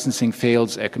if licensing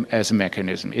fails as a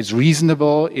mechanism. It's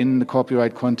reasonable in the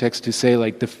copyright context to say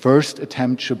like the first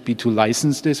attempt should be to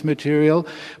license this material,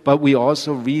 but we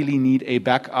also really need a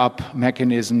backup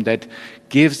mechanism that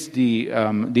gives the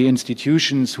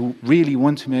institutions who really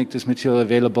want to make this material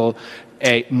available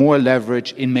a more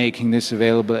leverage in making this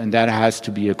available, and that has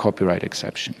to be a copyright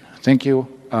exception. Thank you,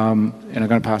 and I'm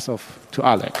going to pass off to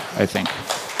Alec, I think.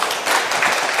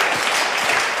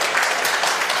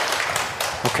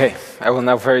 Okay, I will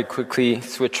now very quickly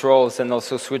switch roles and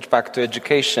also switch back to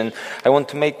education. I want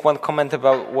to make one comment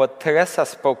about what Teresa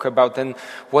spoke about, and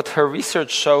what her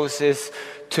research shows is,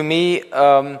 to me,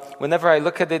 whenever I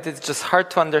look at it, it's just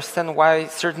hard to understand why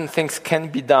certain things can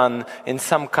be done in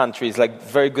some countries, like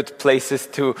very good places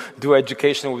to do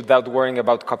education without worrying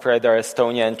about copyright are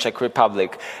Estonia and Czech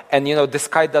Republic. And, you know, the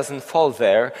sky doesn't fall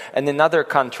there. And in other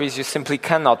countries, you simply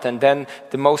cannot. And then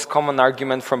the most common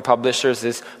argument from publishers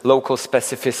is local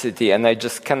specificity. And I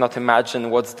just cannot imagine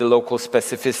what's the local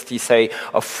specificity, say,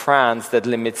 of France that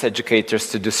limits educators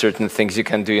to do certain things you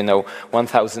can do,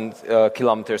 1,000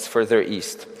 kilometers further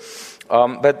east.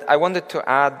 But I wanted to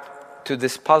add to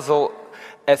this puzzle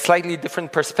a slightly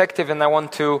different perspective, and I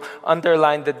want to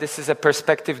underline that this is a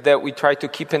perspective that we try to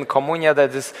keep in Comunia.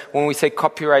 That is, when we say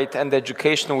copyright and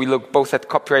education, we look both at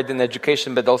copyright and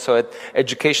education, but also at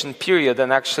education period.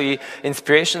 And actually,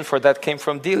 inspiration for that came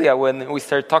from Delia. When we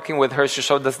started talking with her, she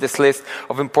showed us this list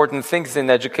of important things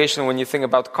in education when you think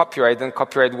about copyright, and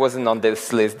copyright wasn't on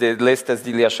this list. The list, as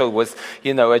Delia showed, was,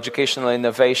 educational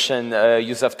innovation,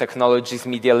 use of technologies,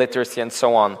 media literacy, and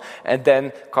so on. And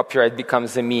then copyright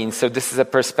becomes a means. So this is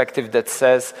a perspective that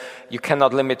says you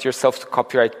cannot limit yourself to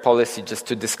copyright policy, just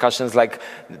to discussions like,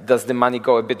 does the money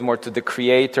go a bit more to the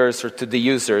creators or to the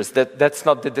users? That's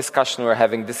not the discussion we're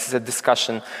having. This is a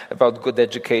discussion about good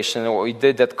education. What we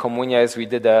did at Comunia is we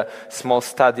did a small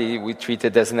study we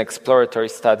treated as an exploratory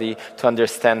study to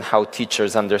understand how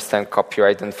teachers understand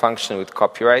copyright and function with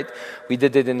copyright. We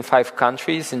did it in 5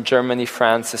 countries, in Germany,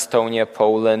 France, Estonia,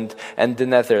 Poland, and the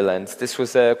Netherlands. This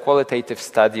was a qualitative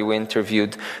study. We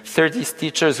interviewed 30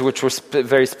 teachers, which were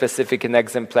very specific and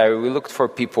exemplary. We looked for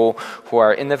people who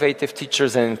are innovative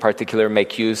teachers and in particular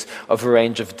make use of a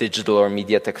range of digital or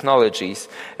media technologies.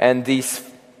 And these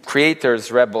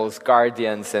creators, rebels,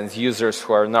 guardians, and users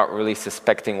who are not really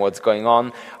suspecting what's going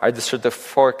on are the sort of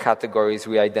 4 categories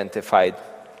we identified.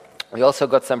 We also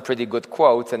got some pretty good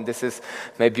quotes, and this is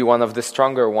maybe one of the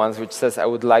stronger ones, which says, I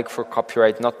would like for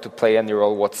copyright not to play any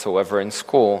role whatsoever in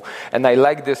school. And I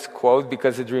like this quote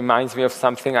because it reminds me of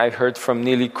something I heard from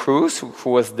Neelie Kroes, who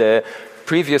was the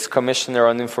previous commissioner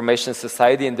on information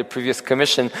society in the previous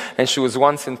commission, and she was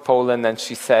once in Poland and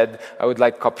she said, I would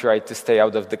like copyright to stay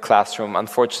out of the classroom.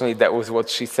 Unfortunately, that was what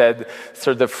she said,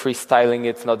 sort of freestyling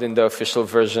it, not in the official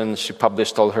version. She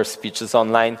published all her speeches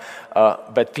online,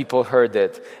 but people heard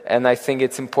it. And I think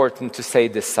it's important to say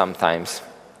this sometimes.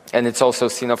 And it's also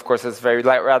seen, of course, as very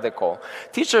radical.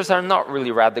 Teachers are not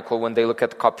really radical when they look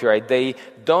at copyright. They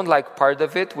don't like part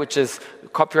of it, which is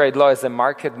copyright law as a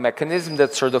market mechanism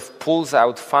that sort of pulls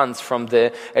out funds from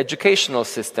the educational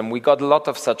system. We got a lot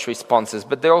of such responses,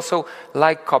 but they also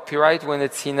like copyright when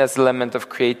it's seen as an element of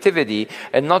creativity,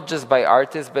 and not just by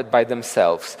artists, but by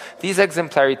themselves. These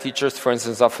exemplary teachers, for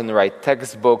instance, often write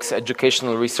textbooks,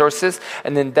 educational resources,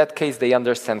 and in that case, they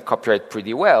understand copyright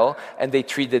pretty well, and they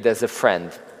treat it as a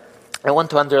friend. I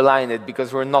want to underline it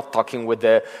because we're not talking with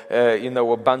a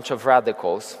bunch of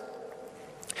radicals.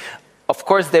 Of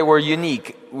course, they were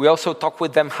unique. We also talk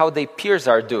with them how their peers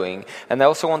are doing. And I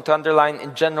also want to underline,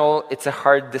 in general, it's a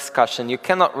hard discussion. You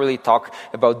cannot really talk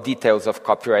about details of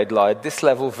copyright law. At this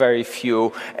level, very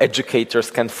few educators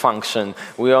can function.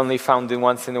 We only found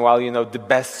once in a while, the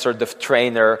best sort of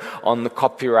trainer on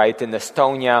copyright in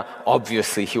Estonia.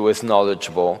 Obviously, he was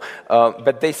knowledgeable.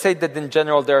 But they say that in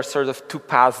general, there are sort of two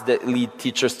paths that lead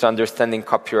teachers to understanding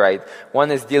copyright.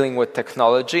 One is dealing with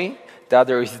technology. The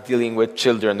other is dealing with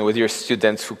children, with your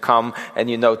students who come and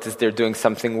you notice they're doing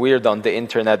something weird on the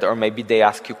internet, or maybe they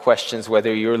ask you questions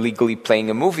whether you're legally playing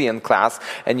a movie in class,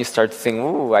 and you start to think,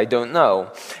 ooh, I don't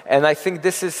know. And I think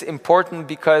this is important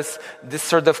because this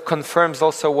sort of confirms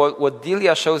also what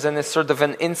Delia shows, and is sort of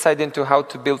an insight into how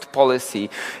to build policy.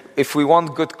 If we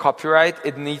want good copyright,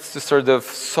 it needs to sort of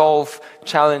solve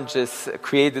challenges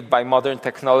created by modern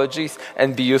technologies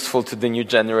and be useful to the new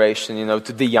generation,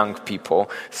 to the young people.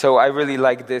 So I really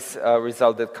like this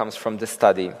result that comes from the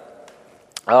study.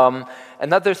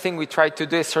 Another thing we try to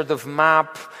do is sort of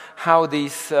map how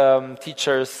these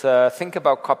teachers think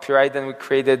about copyright, and we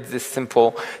created this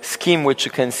simple scheme which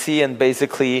you can see, and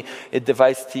basically it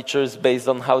divides teachers based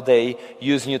on how they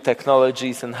use new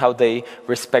technologies and how they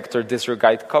respect or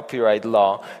disregard copyright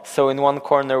law. So in one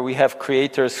corner we have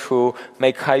creators who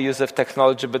make high use of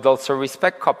technology but also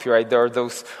respect copyright. There are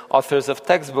those authors of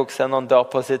textbooks, and on the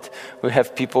opposite we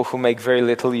have people who make very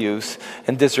little use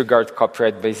and disregard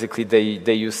copyright. Basically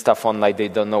they use stuff online, they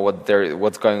don't know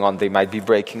what's going on, they might be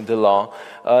breaking the law.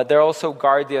 There are also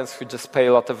guardians who just pay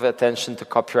a lot of attention to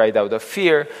copyright out of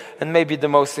fear, and maybe the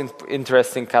most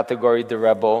interesting category, the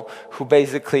rebel, who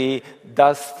basically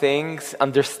does things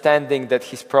understanding that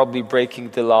he's probably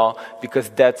breaking the law because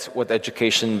that's what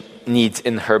education needs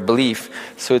in her belief.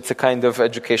 So it's a kind of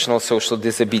educational social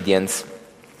disobedience.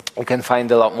 You can find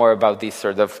a lot more about these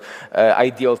sort of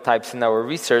ideal types in our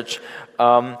research.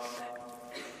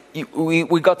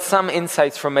 We got some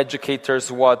insights from educators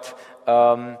what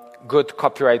good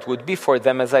copyright would be for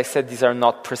them. As I said, these are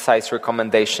not precise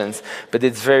recommendations, but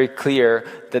it's very clear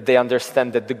that they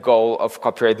understand that the goal of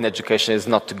copyright in education is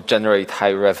not to generate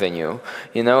high revenue,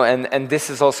 and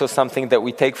this is also something that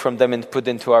we take from them and put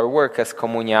into our work as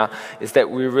Komunia, is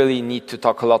that we really need to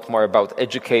talk a lot more about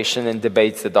education and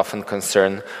debates that often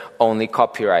concern only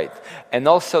copyright. And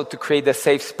also to create a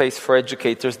safe space for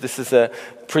educators. This is a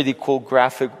pretty cool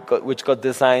graphic which got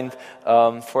designed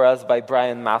for us by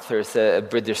Brian Mathers, a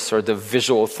British sort of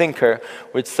visual thinker,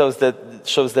 which shows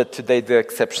that today the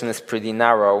exception is pretty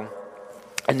narrow.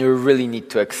 And we really need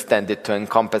to extend it to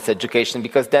encompass education,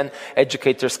 because then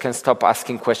educators can stop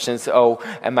asking questions,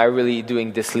 am I really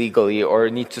doing this legally? Or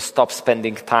need to stop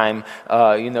spending time,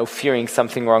 fearing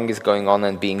something wrong is going on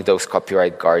and being those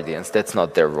copyright guardians. That's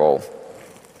not their role.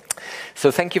 So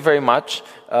thank you very much.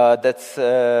 That's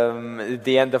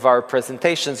the end of our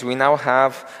presentations. We now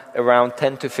have around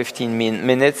 10 to 15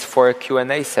 minutes for a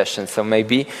Q&A session. So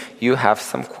maybe you have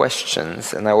some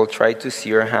questions, and I will try to see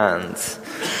your hands.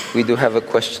 We do have a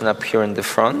question up here in the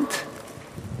front.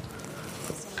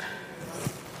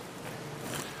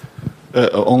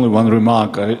 Only one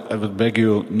remark. I would beg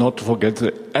you not to forget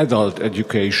the adult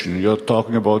education. You're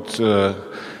talking about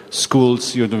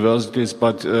schools, universities,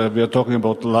 but we are talking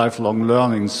about lifelong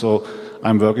learning. So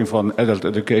I'm working for an adult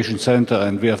education center,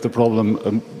 and we have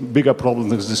a bigger problem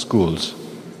with the schools.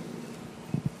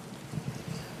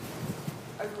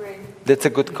 Agree. That's a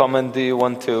good comment. Do you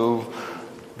want to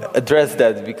address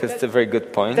that? Because it's a very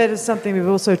good point. That is something we've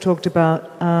also talked about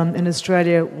in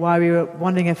Australia, why we were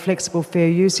wanting a flexible fair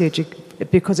usage,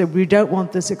 because we don't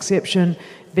want this exception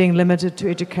being limited to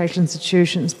education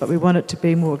institutions, but we want it to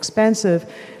be more expansive,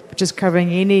 which is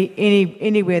covering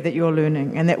anywhere that you're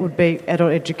learning, and that would be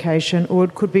adult education, or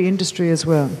it could be industry as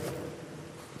well.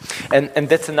 And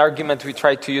that's an argument we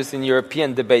try to use in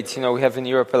European debates. You know, we have in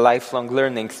Europe a lifelong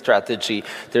learning strategy.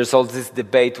 There's all this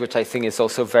debate, which I think is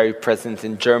also very present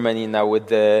in Germany now with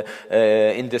the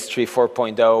Industry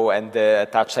 4.0 and the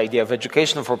attached idea of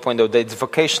Education 4.0, that it's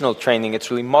vocational training, it's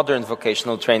really modern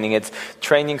vocational training, it's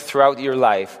training throughout your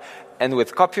life. And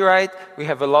with copyright, we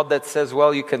have a lot that says,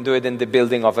 well, you can do it in the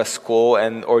building of a school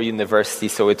or university,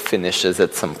 so it finishes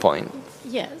at some point.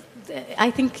 Yeah.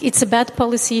 I think it's a bad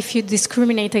policy if you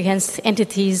discriminate against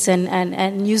entities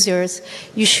and users.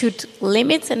 You should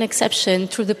limit an exception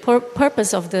through the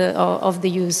purpose of the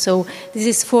use. So this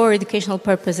is for educational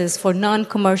purposes, for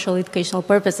non-commercial educational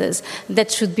purposes.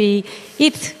 That should be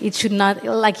it. It should not,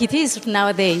 like it is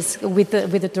nowadays with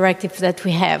the directive that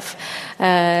we have.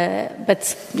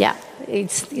 But yeah,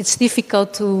 it's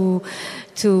difficult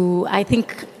to I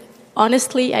think.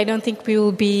 Honestly, I don't think we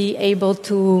will be able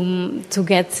to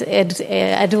get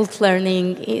adult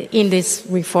learning in this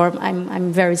reform.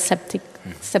 I'm very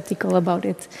skeptical about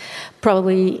it.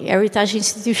 Probably heritage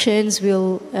institutions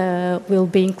will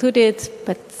be included,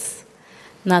 but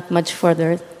not much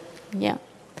further. Yeah.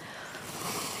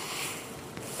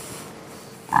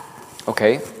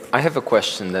 Okay, I have a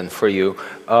question then for you.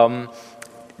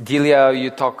 Delia,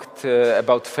 you talked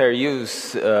about fair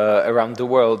use around the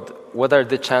world. What are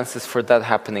the chances for that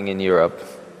happening in Europe?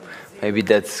 Maybe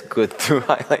that's good to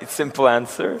highlight. Simple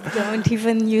answer. Don't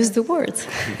even use the word.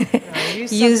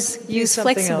 Use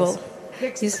flexible.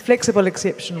 Flexible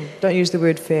exceptional. Don't use the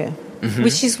word fair. Mm-hmm.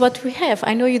 Which is what we have.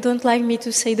 I know you don't like me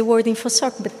to say the word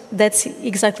InfoSoc, but that's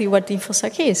exactly what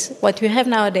InfoSoc is. What we have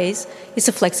nowadays is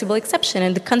a flexible exception,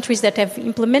 and the countries that have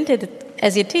implemented it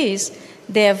as it is,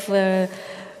 they have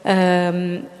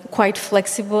quite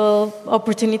flexible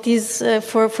opportunities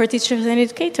for teachers and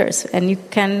educators, and you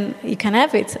can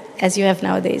have it as you have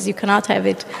nowadays. You cannot have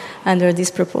it under this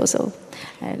proposal.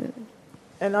 And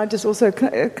I just also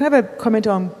can I have a comment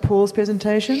on Paul's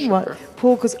presentation? Sure.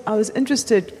 Paul, because I was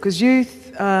interested because you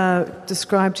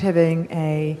described having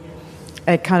a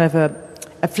kind of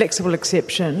a flexible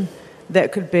exception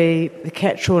that could be the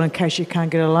catch-all in case you can't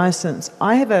get a license.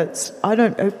 I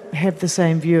don't have the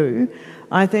same view.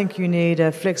 I think you need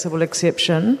a flexible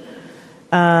exception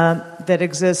that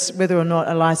exists whether or not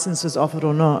a license is offered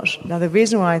or not. Now, the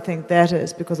reason why I think that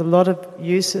is because a lot of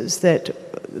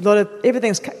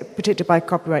everything's protected by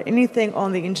copyright. Anything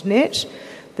on the internet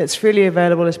that's freely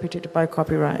available is protected by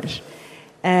copyright.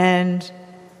 And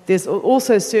there's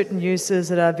also certain uses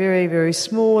that are very, very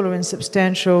small or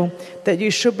insubstantial that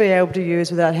you should be able to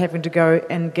use without having to go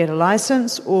and get a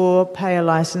license or pay a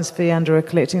license fee under a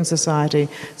collecting society.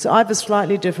 So I have a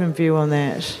slightly different view on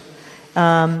that.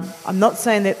 I'm not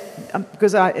saying that,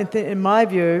 because in my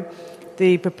view,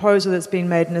 the proposal that's been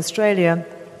made in Australia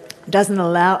doesn't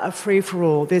allow a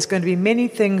free-for-all. There's going to be many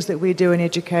things that we do in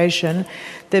education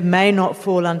that may not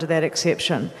fall under that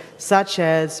exception, such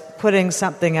as putting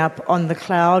something up on the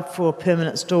cloud for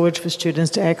permanent storage for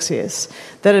students to access.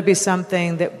 That would be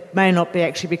something that may not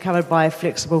actually be covered by a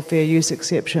flexible fair use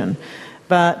exception,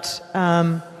 but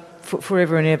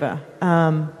forever and ever.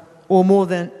 Or more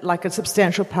than like a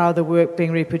substantial part of the work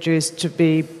being reproduced to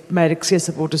be made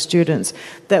accessible to students.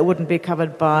 That wouldn't be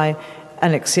covered by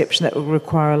an exception that would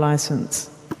require a license.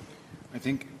 I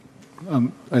think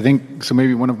so.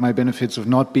 Maybe one of my benefits of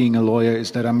not being a lawyer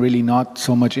is that I'm really not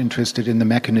so much interested in the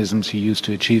mechanisms you use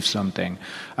to achieve something.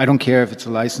 I don't care if it's a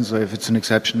license or if it's an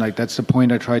exception. Like that's the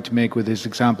point I tried to make with this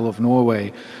example of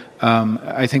Norway.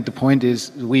 I think the point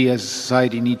is we as a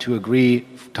society need to agree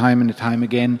time and time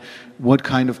again what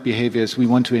kind of behaviors we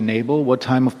want to enable, what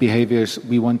type of behaviors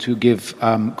we want to give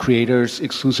creators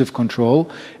exclusive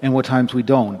control, and what times we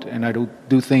don't. And I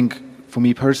do think, for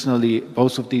me personally,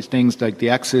 both of these things, like the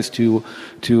access to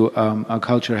our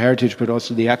cultural heritage, but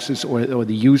also the access or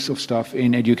the use of stuff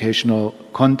in educational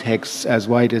contexts, as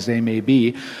wide as they may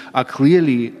be, are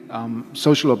clearly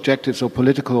social objectives or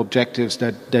political objectives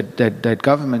that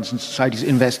governments and societies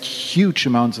invest huge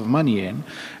amounts of money in.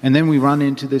 And then we run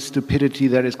into this stupidity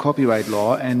that is copyright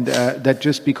law, and that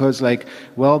just because,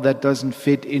 that doesn't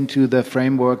fit into the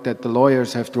framework that the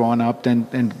lawyers have drawn up,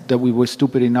 and that we were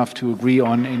stupid enough to agree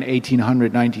on in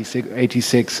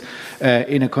 1886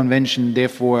 in a convention.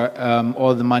 Therefore,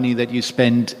 all the money that you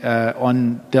spend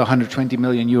on the 120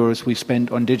 million euros we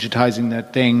spent on digitizing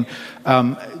that thing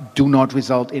do not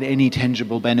result in any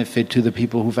tangible benefit to the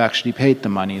people who've actually paid the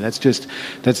money. That's just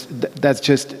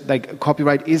like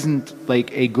copyright isn't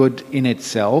like a good in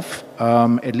itself,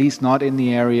 at least not in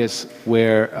the areas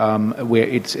where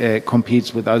it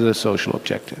competes with other social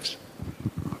objectives.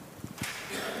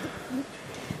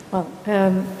 Well,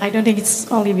 I don't think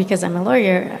it's only because I'm a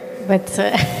lawyer, but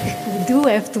do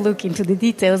have to look into the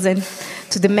details and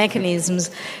to the mechanisms,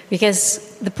 because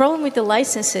the problem with the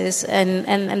licenses,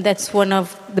 and that's one of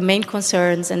the main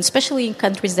concerns, and especially in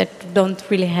countries that don't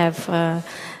really have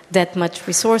that much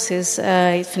resources,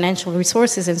 financial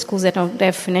resources, and schools that don't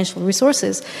have financial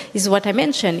resources, is what I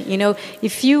mentioned.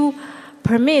 If you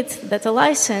permit that a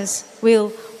license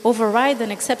will override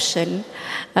an exception,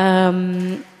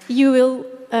 you will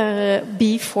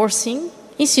be forcing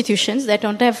institutions that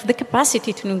don't have the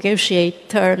capacity to negotiate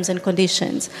terms and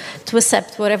conditions to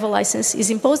accept whatever license is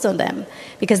imposed on them,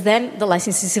 because then the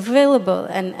license is available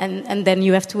and then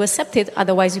you have to accept it,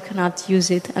 otherwise you cannot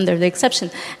use it under the exception.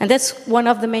 And that's one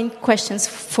of the main questions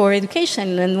for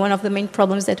education, and one of the main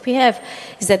problems that we have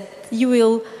is that you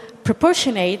will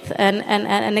proportionate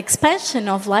an expansion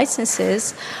of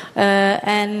licenses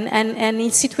and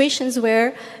in situations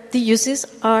where the uses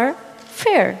are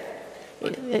fair.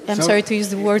 I'm sorry to use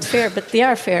the word fair, but they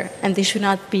are fair, and they should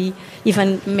not be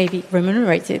even maybe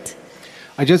remunerated.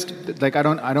 I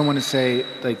don't want to say,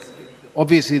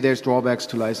 obviously there's drawbacks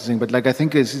to licensing, but I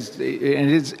think it's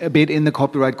a bit in the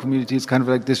copyright community. It's kind of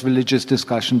like this religious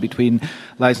discussion between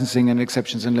licensing and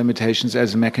exceptions and limitations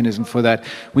as a mechanism for that.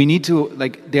 We need to,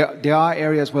 there are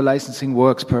areas where licensing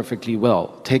works perfectly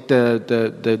well. Take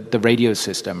the radio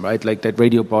system, right? That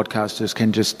radio broadcasters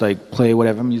can just play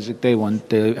whatever music they want.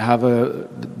 They have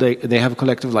a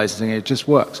collective licensing. It just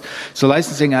works. So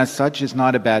licensing as such is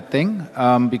not a bad thing,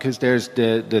 because there's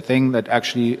the thing that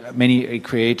actually a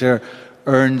creator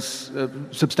earns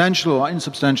substantial or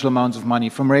insubstantial amounts of money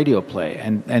from radio play,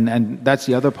 and that's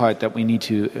the other part that we need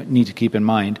to keep in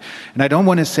mind. And I don't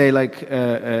want to say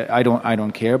I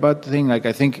don't care about the thing.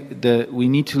 I think we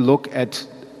need to look at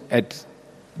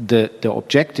the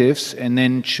objectives and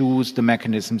then choose the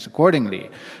mechanisms accordingly.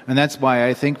 And that's why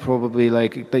I think probably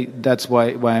that's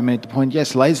why I made the point.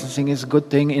 Yes, licensing is a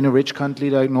good thing in a rich country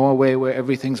like Norway where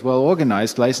everything's well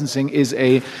organized. Licensing is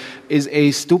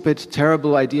a stupid,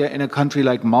 terrible idea in a country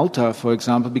like Malta, for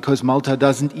example, because Malta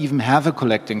doesn't even have a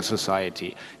collecting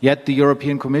society. Yet the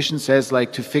European Commission says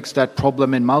to fix that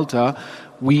problem in Malta,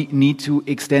 we need to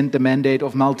extend the mandate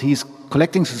of Maltese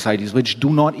collecting societies, which do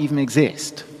not even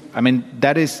exist. I mean,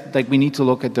 that is we need to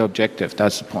look at the objective.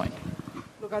 That's the point.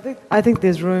 Look, I think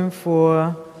there's room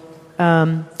for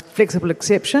flexible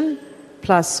exception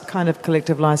plus kind of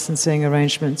collective licensing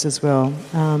arrangements as well.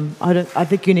 I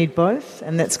think you need both,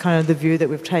 and that's kind of the view that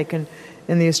we've taken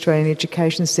in the Australian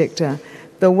education sector.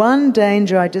 The one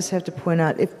danger I just have to point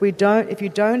out, if you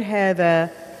don't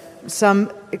have some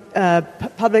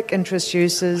public interest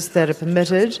uses that are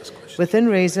permitted within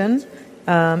reason,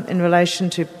 in relation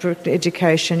to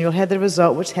education, you'll have the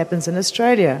result which happens in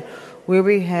Australia, where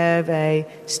we have a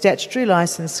statutory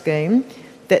licence scheme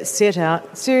that's set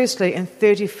out seriously in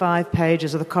 35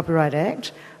 pages of the Copyright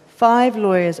Act. 5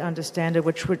 lawyers understand it,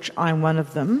 which I'm one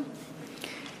of them.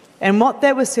 And what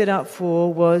that was set up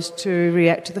for was to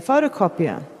react to the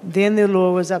photocopier. Then the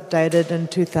law was updated in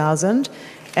 2000,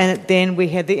 and then we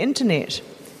had the internet.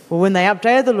 Well, when they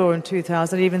updated the law in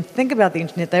 2000, they didn't even think about the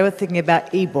internet. They were thinking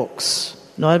about e-books,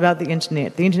 not about the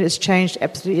internet. The internet has changed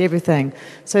absolutely everything.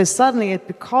 So suddenly,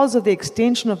 because of the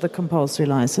extension of the compulsory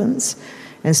license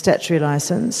and statutory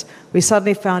license, we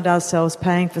suddenly found ourselves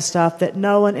paying for stuff that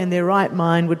no one in their right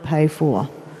mind would pay for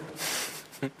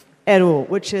at all,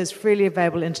 which is freely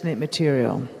available internet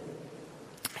material.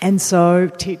 And so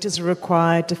teachers are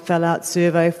required to fill out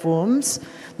survey forms.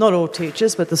 Not all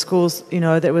teachers, but the schools,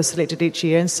 that were selected each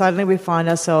year. And suddenly we find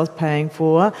ourselves paying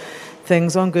for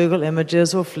things on Google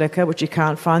Images or Flickr, which you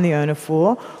can't find the owner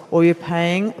for, or you're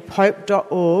paying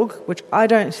Pope.org, which I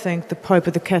don't think the Pope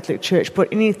of the Catholic Church put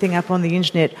anything up on the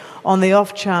internet on the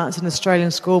off chance an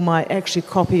Australian school might actually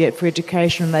copy it for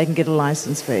education and they can get a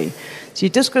license fee. So you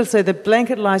just got to say the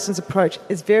blanket license approach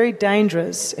is very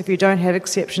dangerous if you don't have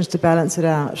exceptions to balance it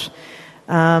out.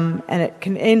 And it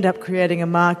can end up creating a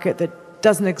market that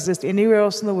doesn't exist anywhere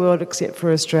else in the world except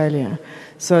for Australia.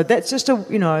 So that's just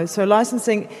so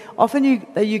licensing, often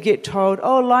you get told,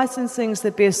 licensing's the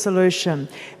best solution.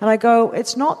 And I go,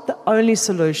 it's not the only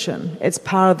solution, it's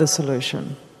part of the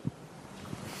solution.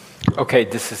 Okay,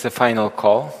 this is the final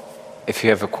call. If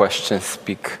you have a question,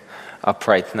 speak up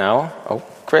right now. Oh,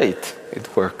 great,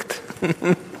 it worked.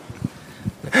 A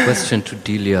question to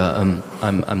Delia.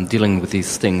 I'm dealing with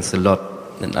these things a lot,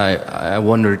 and I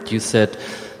wondered, you said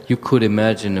you could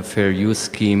imagine a fair use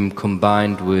scheme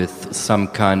combined with some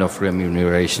kind of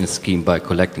remuneration scheme by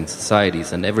collecting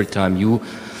societies. And every time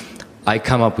I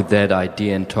come up with that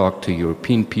idea and talk to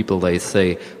European people, they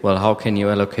say, well, how can you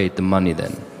allocate the money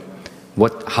then?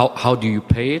 how do you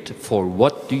pay it? For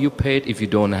what do you pay it if you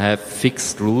don't have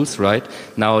fixed rules, right?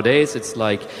 Nowadays, it's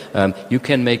like you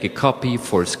can make a copy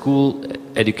for school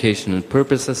educational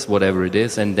purposes, whatever it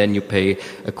is, and then you pay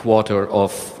a quarter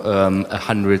of a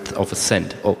hundredth of a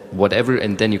cent or whatever,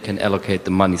 and then you can allocate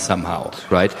the money somehow,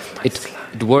 right?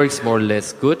 It works more or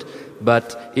less good,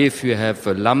 but if you have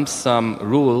a lump sum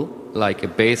rule, like a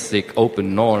basic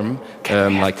open norm,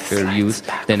 like fair use,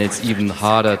 then it's even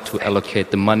harder to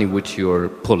allocate the money which you're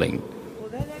pulling. Well,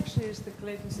 that actually is the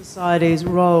collecting society's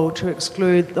role, to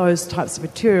exclude those types of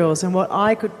materials. And what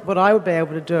I would be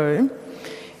able to do,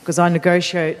 because I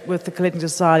negotiate with the collecting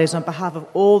societies on behalf of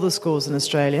all the schools in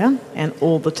Australia and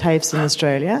all the TAFEs in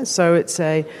Australia. So it's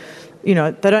they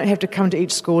don't have to come to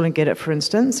each school and get it, for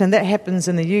instance. And that happens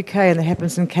in the UK and that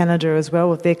happens in Canada as well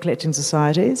with their collecting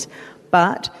societies.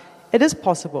 But it is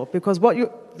possible, because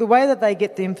the way that they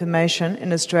get the information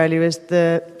in Australia is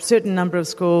the certain number of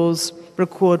schools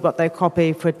record what they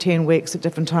copy for 10 weeks at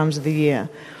different times of the year,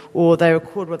 or they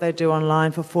record what they do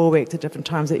online for 4 weeks at different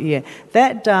times of the year.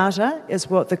 That data is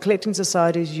what the collecting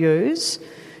societies use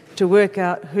to work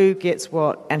out who gets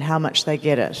what and how much they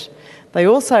get it. They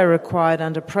also are required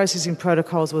under processing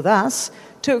protocols with us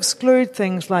to exclude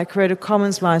things like Creative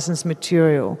Commons licensed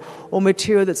material, or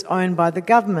material that's owned by the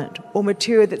government, or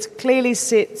material that's clearly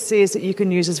says that you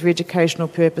can use this for educational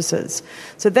purposes.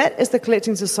 So that is the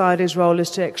collecting society's role,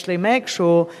 is to actually make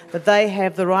sure that they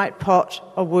have the right pot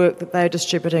of work that they're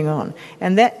distributing on.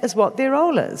 And that is what their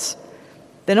role is.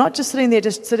 They're not just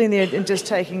sitting there and just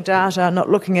taking data,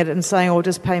 not looking at it and saying, oh,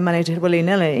 just pay money to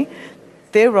willy-nilly.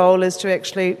 Their role is to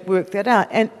actually work that out.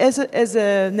 And as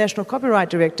a National Copyright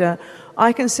Director,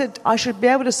 I should be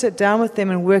able to sit down with them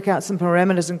and work out some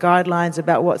parameters and guidelines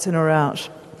about what's in or out.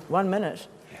 1 minute.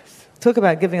 Yes. Talk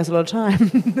about giving us a lot of time.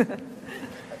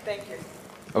 Thank you.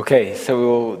 Okay, so we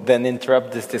will then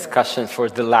interrupt this discussion for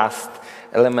the last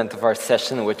element of our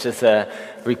session, which is a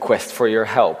request for your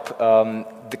help.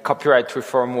 The copyright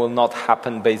reform will not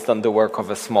happen based on the work of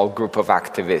a small group of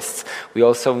activists. We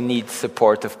also need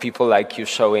support of people like you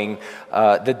showing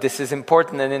that this is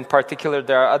important, and in particular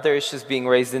there are other issues being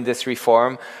raised in this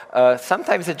reform.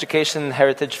 Sometimes education and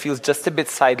heritage feels just a bit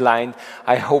sidelined.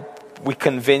 I hope we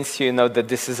convince you, that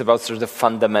this is about sort of the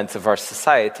fundamentals of our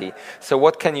society. So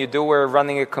what can you do? We're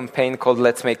running a campaign called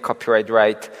Let's Make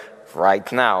Copyright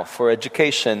Right Now for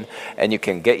education, and you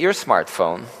can get your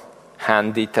smartphone,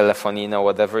 handy, telefonino,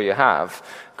 whatever you have.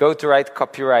 Go to Right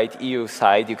Copyright EU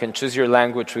site. You can choose your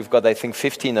language. We've got, I think,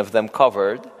 15 of them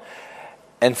covered.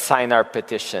 And sign our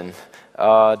petition.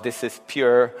 This is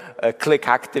pure click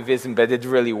activism, but it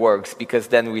really works, because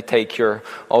then we take your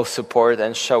all support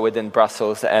and show it in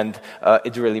Brussels, and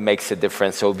it really makes a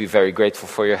difference. So we'll be very grateful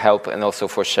for your help and also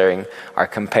for sharing our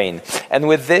campaign. And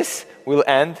with this, we'll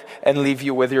end and leave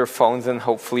you with your phones, and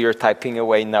hopefully you're typing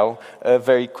away now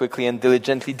very quickly and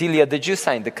diligently. Delia, did you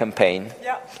sign the campaign?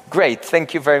 Yeah. Great,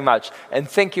 thank you very much. And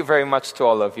thank you very much to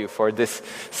all of you for this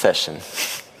session.